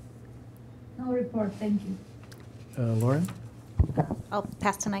 No report, thank you. Lauren? I'll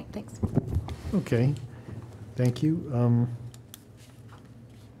pass tonight, thanks. Okay, thank you.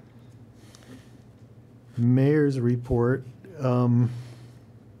 Mayor's report.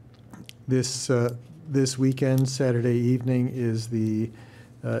 This weekend, Saturday evening, is the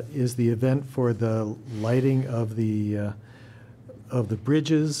event for the lighting of the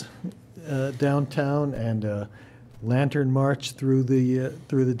bridges downtown, and a lantern march through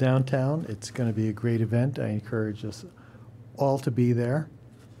the downtown. It's going to be a great event. I encourage us all to be there.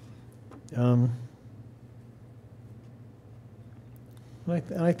 I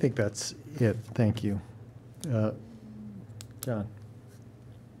think that's it. Thank you. John?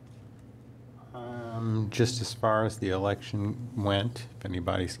 Just as far as the election went, if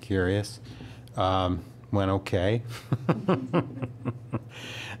anybody's curious, went okay.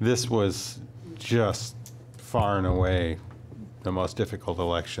 This was just far and away the most difficult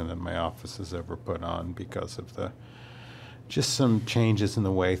election that my office has ever put on, because of just some changes in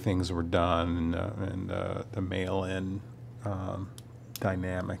the way things were done, and the mail-in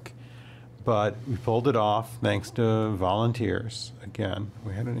dynamic. But we pulled it off thanks to volunteers. Again,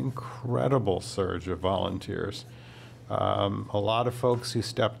 we had an incredible surge of volunteers. A lot of folks who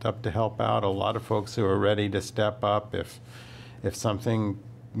stepped up to help out, a lot of folks who were ready to step up if something,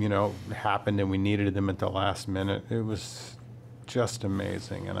 happened and we needed them at the last minute. It was just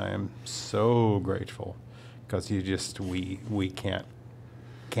amazing, and I am so grateful, because we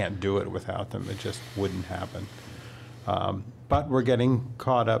can't do it without them. It just wouldn't happen. But we're getting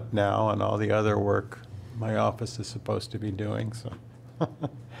caught up now on all the other work my office is supposed to be doing, so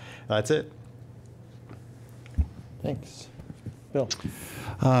that's it. Thanks. Bill?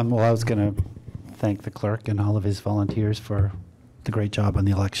 Well, I was going to thank the clerk and all of his volunteers for the great job on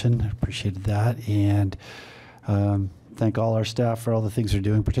the election. I appreciated that. And thank all our staff for all the things they're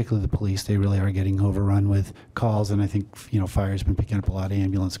doing, particularly the police. They really are getting overrun with calls, and I think, fire's been picking up a lot of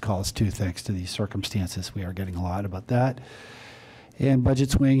ambulance calls too, thanks to these circumstances. We are getting a lot about that. And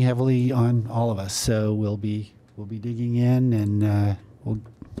budget's weighing heavily on all of us, so we'll be digging in, and we'll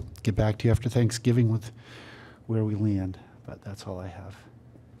get back to you after Thanksgiving with where we land. But that's all I have.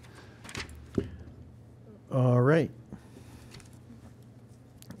 All right.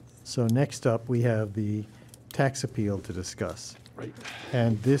 So next up, we have the tax appeal to discuss. Right.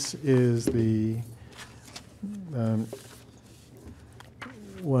 And this is the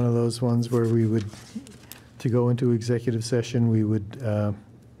one of those ones where we would, to go into executive session, we would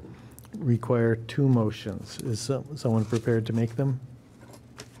require 2 motions. Is someone prepared to make them?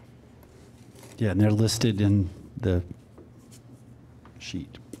 Yeah, and they're listed in the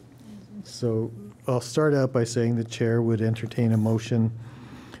sheet. So I'll start out by saying the chair would entertain a motion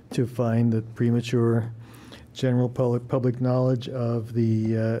to find that premature general public knowledge of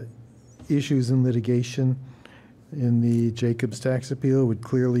the issues in litigation in the Jacobs tax appeal would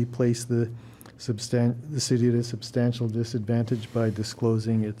clearly place the city at a substantial disadvantage by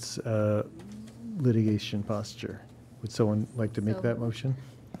disclosing its litigation posture. Would someone like to make that motion?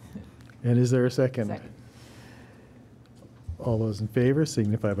 And is there a second? Second. All those in favor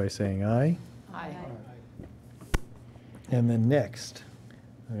signify by saying aye. Aye. And then next,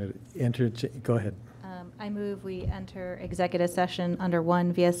 go ahead. I move we enter executive session under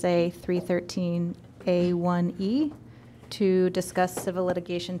 1 VSA 313A1E to discuss civil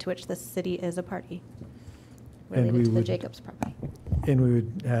litigation to which the city is a party related to the Jacobs property. And we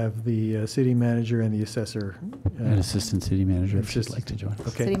would have the city manager and the assessor. And assistant city manager, if she'd like to join.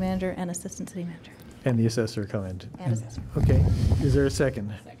 Okay. City manager and assistant city manager. And the assessor come in. And assessor. Okay. Is there a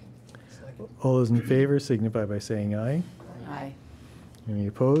second? All those in favor signify by saying aye. Aye. Any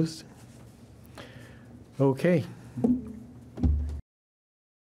opposed? Okay.